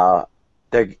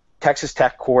 Their Texas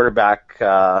Tech quarterback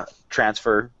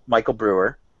transfer, Michael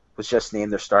Brewer, was just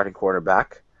named their starting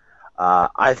quarterback.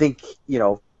 I think,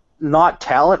 not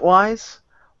talent-wise,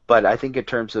 but I think in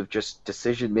terms of just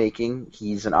decision-making,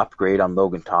 he's an upgrade on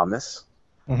Logan Thomas.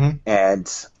 Mm-hmm.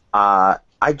 And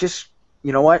I just,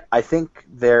 I think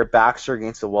their backs are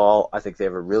against the wall. I think they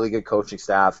have a really good coaching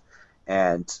staff.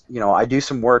 And, I do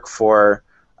some work for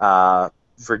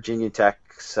Virginia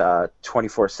Tech's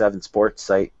 24/7 sports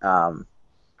site,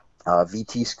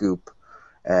 VT Scoop,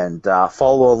 and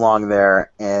follow along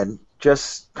there and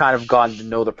just kind of gotten to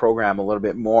know the program a little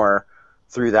bit more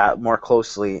through that more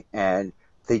closely. And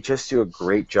they just do a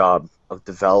great job of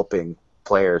developing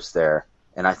players there.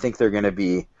 And I think they're going to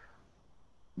be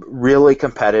really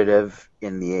competitive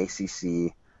in the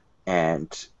ACC,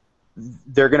 and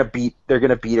they're going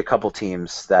to beat a couple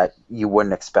teams that you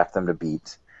wouldn't expect them to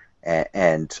beat.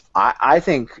 And I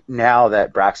think now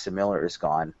that Braxton Miller is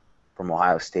gone from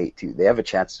Ohio State too, they have a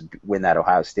chance to win that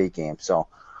Ohio State game. So,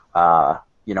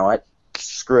 you know what?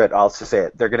 Screw it. I'll just say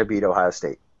it. They're going to beat Ohio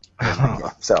State.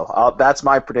 So that's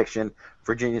my prediction.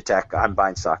 Virginia Tech. I'm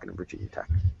buying stock in Virginia Tech.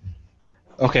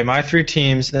 Okay, my 3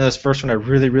 teams. Then this first one I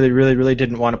really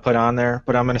didn't want to put on there,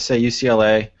 but I'm going to say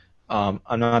UCLA.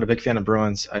 I'm not a big fan of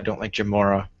Bruins. I don't like Jim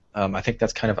Mora. I think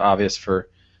that's kind of obvious for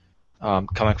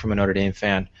coming from a Notre Dame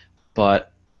fan.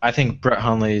 But I think Brett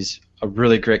Hundley's a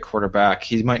really great quarterback.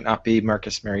 He might not be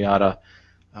Marcus Mariota,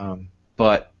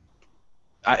 but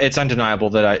it's undeniable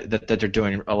that they're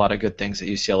doing a lot of good things at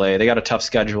UCLA. They got a tough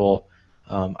schedule.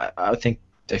 I think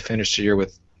they finished the year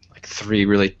with like 3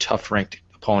 really tough ranked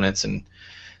opponents, and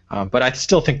but I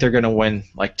still think they're going to win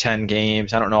like 10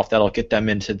 games. I don't know if that'll get them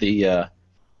into the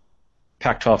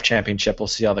Pac-12 championship. We'll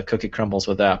see how the cookie crumbles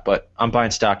with that. But I'm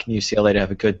buying stock in UCLA to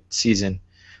have a good season,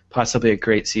 possibly a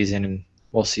great season, and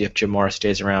we'll see if Jim Mora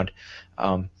stays around.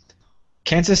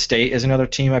 Kansas State is another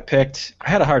team I picked. I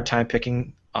had a hard time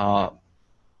picking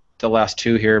the last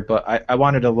two here, but I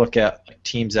wanted to look at like,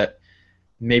 teams that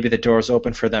maybe the door's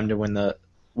open for them to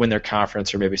win their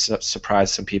conference or maybe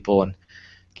surprise some people. And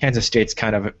Kansas State's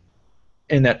kind of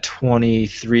in that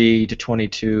 23 to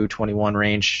 22, 21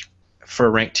 range for a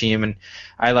ranked team, and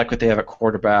I like what they have at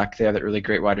quarterback. They have that really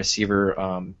great wide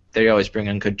receiver. They always bring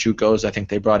in good JUCOs. I think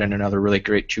they brought in another really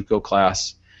great JUCO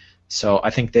class, so I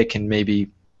think they can maybe,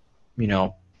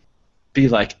 be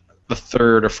like the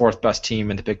third or fourth best team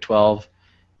in the Big 12,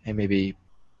 and maybe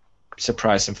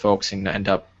surprise some folks and end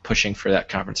up pushing for that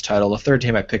conference title. The third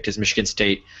team I picked is Michigan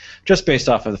State, just based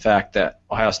off of the fact that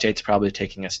Ohio State's probably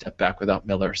taking a step back without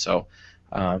Miller. So,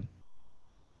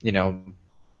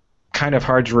 kind of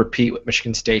hard to repeat what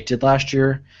Michigan State did last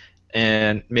year.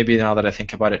 And maybe now that I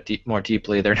think about it more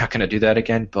deeply, they're not going to do that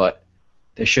again. But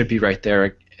they should be right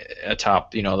there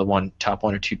atop, the top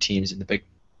one or two teams in the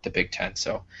Big Ten.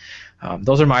 So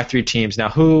those are my three teams. Now,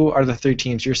 who are the three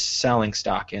teams you're selling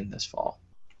stock in this fall?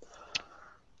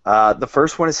 The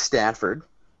first one is Stanford.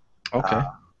 Okay.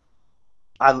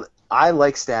 I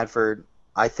like Stanford.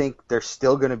 I think they're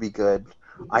still going to be good.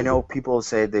 I know people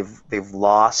say they've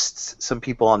lost some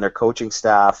people on their coaching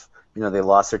staff. They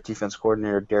lost their defense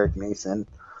coordinator, Derek Mason.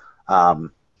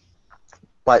 But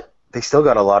they still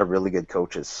got a lot of really good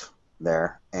coaches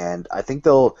there, and I think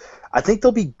they'll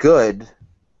be good,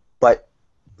 but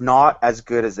not as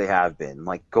good as they have been.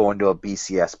 Like going to a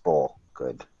BCS bowl,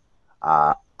 good.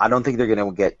 I don't think they're going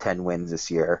to get 10 wins this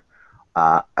year.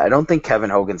 I don't think Kevin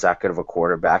Hogan's that good of a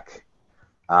quarterback,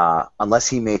 unless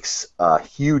he makes a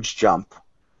huge jump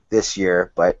this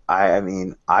year. But I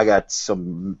think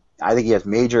he has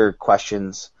major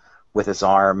questions with his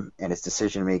arm and his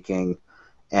decision making.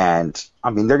 And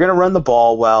they're going to run the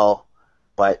ball well,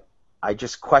 but I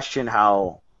just question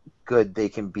how good they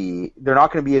can be. They're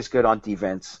not going to be as good on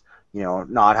defense,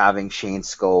 not having Shane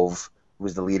Scove, who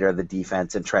was the leader of the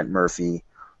defense, and Trent Murphy,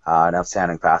 an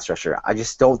outstanding pass rusher. I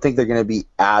just don't think they're going to be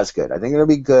as good. I think they're going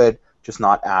to be good, just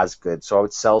not as good. So I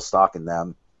would sell stock in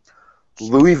them.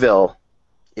 Louisville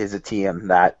is a team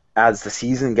that, as the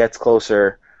season gets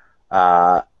closer,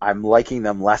 I'm liking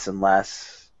them less and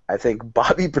less. I think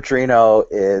Bobby Petrino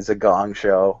is a gong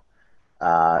show.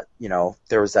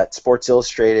 There was that Sports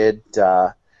Illustrated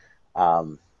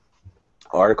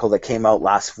article that came out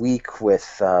last week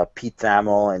with Pete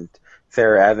Thamel and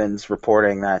Fair Evans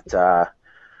reporting that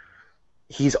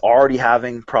he's already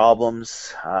having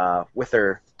problems with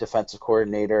their defensive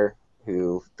coordinator,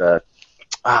 the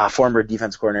former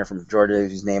defense coordinator from Georgia,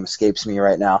 whose name escapes me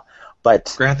right now.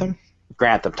 But Grantham,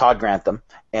 Todd Grantham.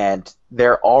 And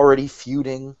they're already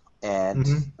feuding,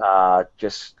 and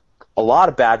just a lot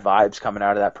of bad vibes coming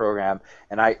out of that program.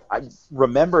 And I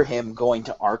remember him going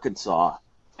to Arkansas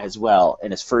as well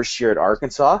in his first year at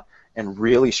Arkansas and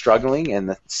really struggling. And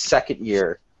the second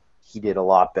year, he did a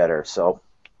lot better. So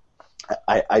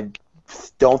I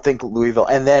don't think Louisville.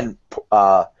 And then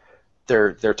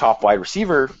their top wide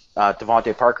receiver,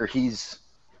 Devontae Parker, he's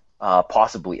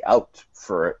possibly out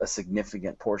for a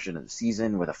significant portion of the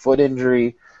season with a foot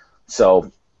injury.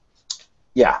 So,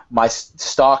 yeah, my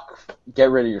stock,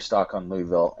 get rid of your stock on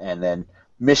Louisville. And then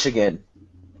Michigan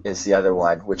is the other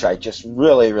one, which I just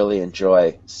really, really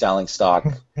enjoy selling stock,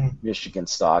 Michigan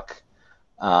stock.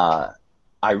 I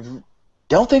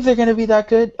don't think they're going to be that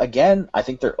good. Again, I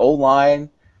think their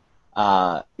O-line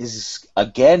is,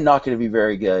 again, not going to be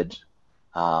very good.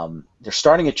 They're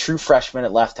starting a true freshman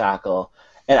at left tackle.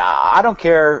 And I don't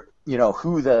care,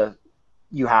 who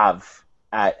you have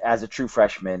as a true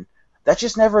freshman. That's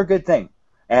just never a good thing.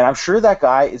 And I'm sure that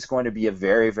guy is going to be a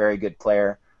very, very good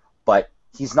player, but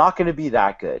he's not going to be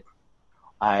that good.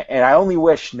 And I only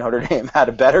wish Notre Dame had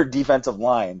a better defensive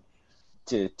line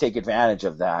to take advantage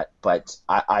of that. But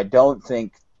I don't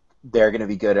think they're going to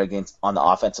be good on the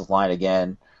offensive line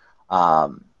again.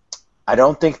 I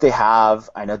don't think they have.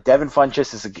 I know Devin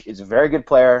Funchess is a very good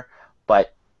player,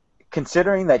 but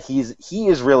considering that he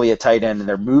is really a tight end and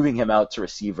they're moving him out to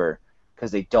receiver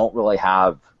because they don't really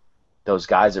have those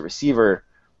guys at receiver,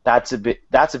 that's a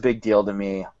big deal to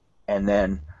me. And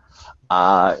then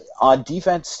on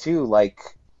defense too,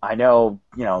 I know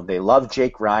they love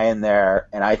Jake Ryan there,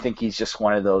 and I think he's just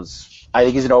one of those. I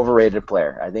think he's an overrated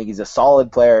player. I think he's a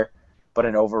solid player, but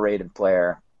an overrated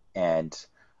player. And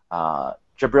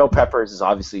Jabril Peppers is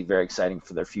obviously very exciting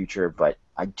for their future, but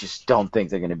I just don't think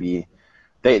they're going to be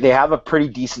They have a pretty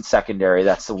decent secondary.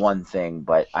 That's the one thing,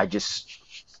 but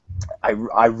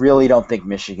I really don't think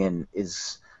Michigan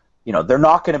is, they're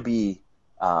not going to be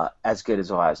as good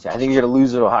as Ohio State. I think you're going to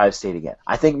lose at Ohio State again.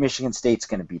 I think Michigan State's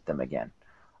going to beat them again.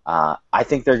 I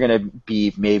think they're going to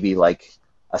be maybe like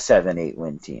a 7-8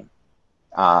 win team.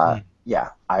 Yeah,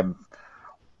 I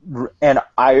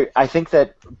think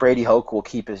that Brady Hoke will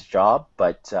keep his job,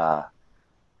 but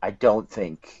I don't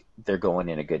think they're going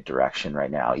in a good direction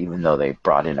right now, even though they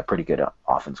brought in a pretty good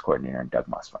offense coordinator in Doug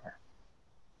Musmeyer.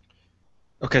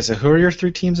 Okay, so who are your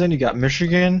three teams then? You got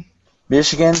Michigan,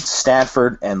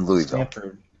 Stanford, and Louisville.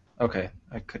 Stanford. Okay,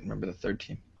 I couldn't remember the third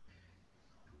team.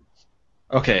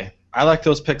 Okay, I like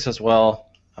those picks as well.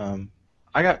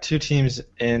 I got two teams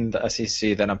in the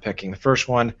SEC that I'm picking. The first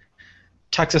one,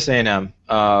 Texas A&M.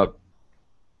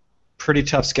 Pretty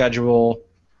tough schedule.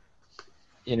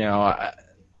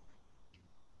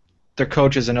 Their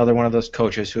coach is another one of those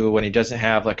coaches who, when he doesn't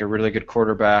have like a really good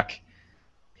quarterback,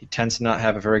 he tends to not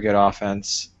have a very good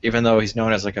offense, even though he's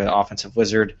known as like an offensive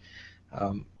wizard.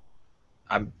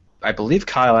 I believe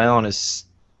Kyle Allen is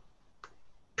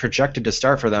projected to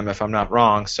start for them, if I'm not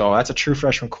wrong. So that's a true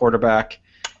freshman quarterback.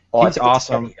 He's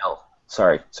awesome. Kenny Hill.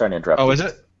 Sorry to interrupt. Oh, is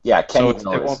it? Yeah, Kenny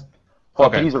Hill is. Well,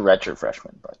 okay. He's a redshirt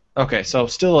freshman, but. Okay, so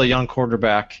still a young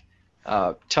quarterback.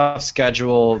 Tough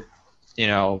schedule.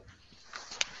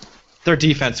 Their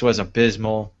defense was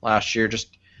abysmal last year,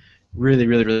 just really,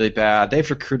 really, really bad. They've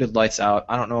recruited lights out.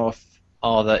 I don't know if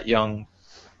all that young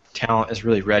talent is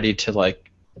really ready to like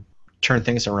turn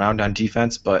things around on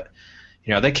defense, but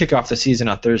they kick off the season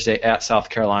on Thursday at South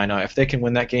Carolina. If they can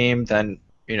win that game, then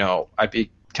I'd be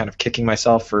kind of kicking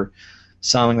myself for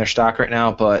selling their stock right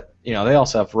now. But they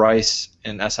also have Rice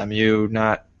and SMU.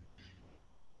 Not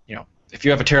if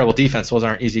you have a terrible defense, those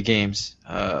aren't easy games.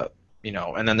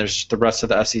 And then there's the rest of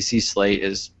the SEC slate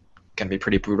is going to be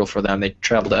pretty brutal for them. They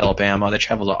travel to Alabama. They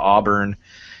travel to Auburn.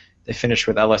 They finish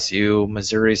with LSU.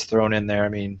 Missouri's thrown in there. I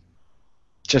mean,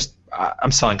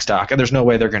 I'm selling stock. And there's no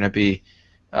way they're going to be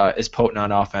as potent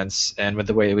on offense. And with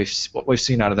the way what we've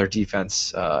seen out of their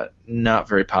defense, not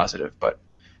very positive. But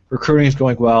recruiting is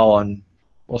going well, and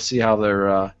we'll see how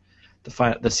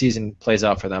the season plays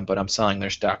out for them. But I'm selling their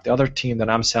stock. The other team that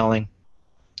I'm selling,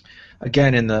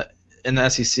 again in the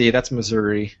SEC, that's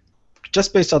Missouri,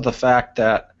 just based on the fact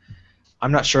that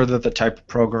I'm not sure that the type of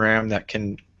program that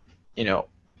can,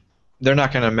 they're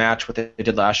not going to match what they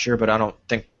did last year, but I don't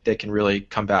think they can really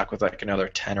come back with like another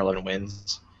 10 or 11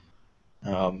 wins.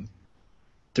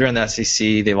 They're in the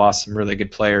SEC. They lost some really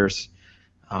good players.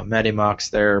 Matty Mox,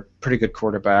 they're pretty good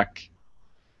quarterback.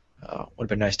 Would have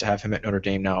been nice to have him at Notre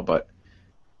Dame now, but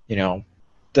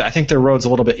I think their road's a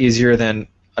little bit easier than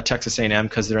a Texas A&M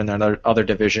because they're in their other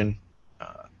division.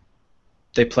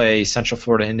 They play Central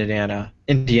Florida,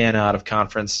 Indiana out of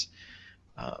conference.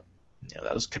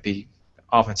 Those could be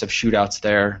offensive shootouts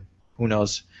there. Who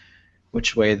knows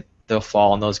which way they'll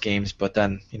fall in those games? But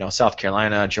then South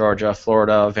Carolina, Georgia,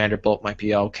 Florida, Vanderbilt might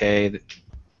be okay.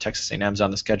 Texas A&M's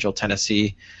on the schedule,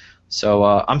 Tennessee. So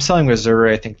I'm selling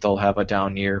Missouri. I think they'll have a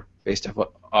down year based off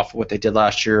of what they did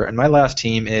last year. And my last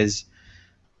team is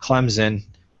Clemson.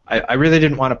 I really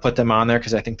didn't want to put them on there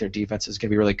because I think their defense is going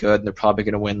to be really good, and they're probably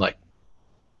going to win like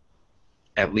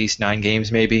at least 9 games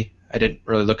maybe. I didn't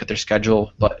really look at their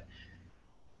schedule, but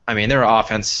I mean their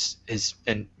offense is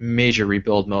in major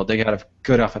rebuild mode. They got a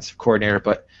good offensive coordinator,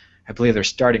 but I believe their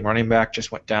starting running back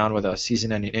just went down with a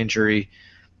season-ending injury.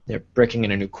 They're breaking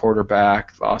in a new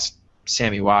quarterback, lost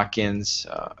Sammy Watkins.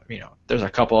 There's a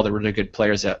couple other really good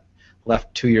players that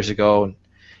left 2 years ago.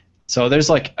 So there's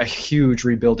like a huge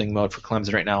rebuilding mode for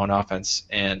Clemson right now on offense,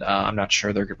 and I'm not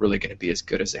sure they're really going to be as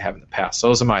good as they have in the past. So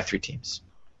those are my 3 teams.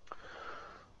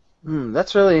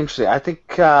 That's really interesting. I think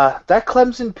that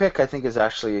Clemson pick, I think, is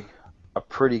actually a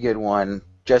pretty good one.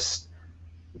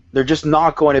 They're just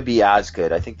not going to be as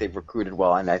good. I think they've recruited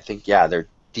well, and I think, their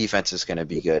defense is going to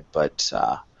be good. But,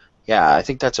 I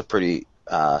think that's a pretty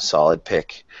solid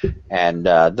pick. And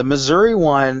the Missouri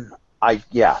one,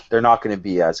 they're not going to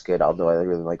be as good, although I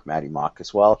really like Matty Mock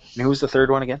as well. And who was the third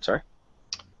one again? Sorry?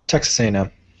 Texas A&M.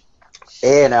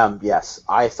 A&M, yes.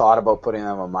 I thought about putting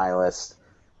them on my list.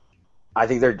 I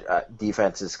think their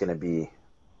defense is going to be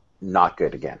not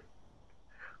good again.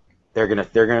 They're going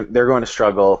to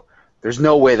struggle. There's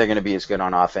no way they're going to be as good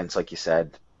on offense, like you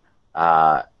said.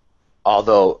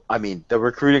 Although, I mean, the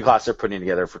recruiting class they're putting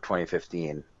together for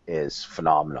 2015 is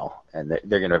phenomenal, and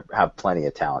they're going to have plenty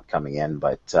of talent coming in.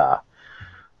 But they're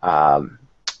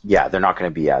not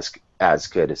going to be as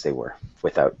good as they were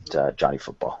without Johnny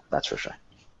Football. That's for sure.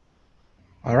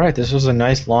 All right, this was a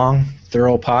nice, long,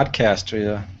 thorough podcast.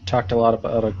 We talked a lot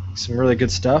about some really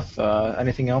good stuff.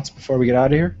 Anything else before we get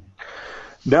out of here?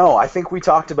 No, I think we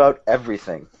talked about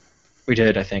everything. We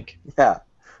did, I think. Yeah,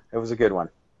 it was a good one.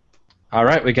 All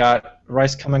right, we got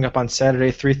Rice coming up on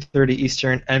Saturday, 3:30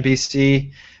 Eastern,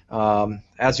 NBC.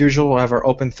 As usual, we'll have our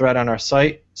open thread on our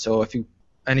site. So if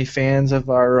any fans of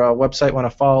our website want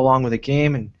to follow along with the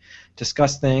game and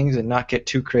discuss things and not get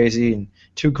too crazy and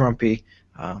too grumpy,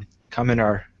 come in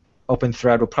our open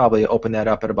thread. We'll probably open that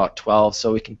up at about 12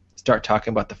 so we can start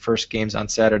talking about the first games on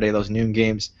Saturday, those noon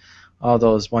games, all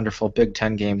those wonderful Big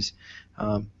Ten games.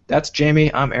 That's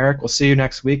Jamie. I'm Eric. We'll see you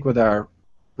next week with our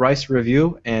Rice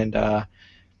review, and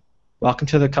welcome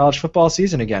to the college football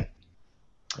season again.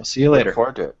 We'll see you later. Look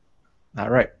forward to it. All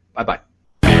right. Bye-bye.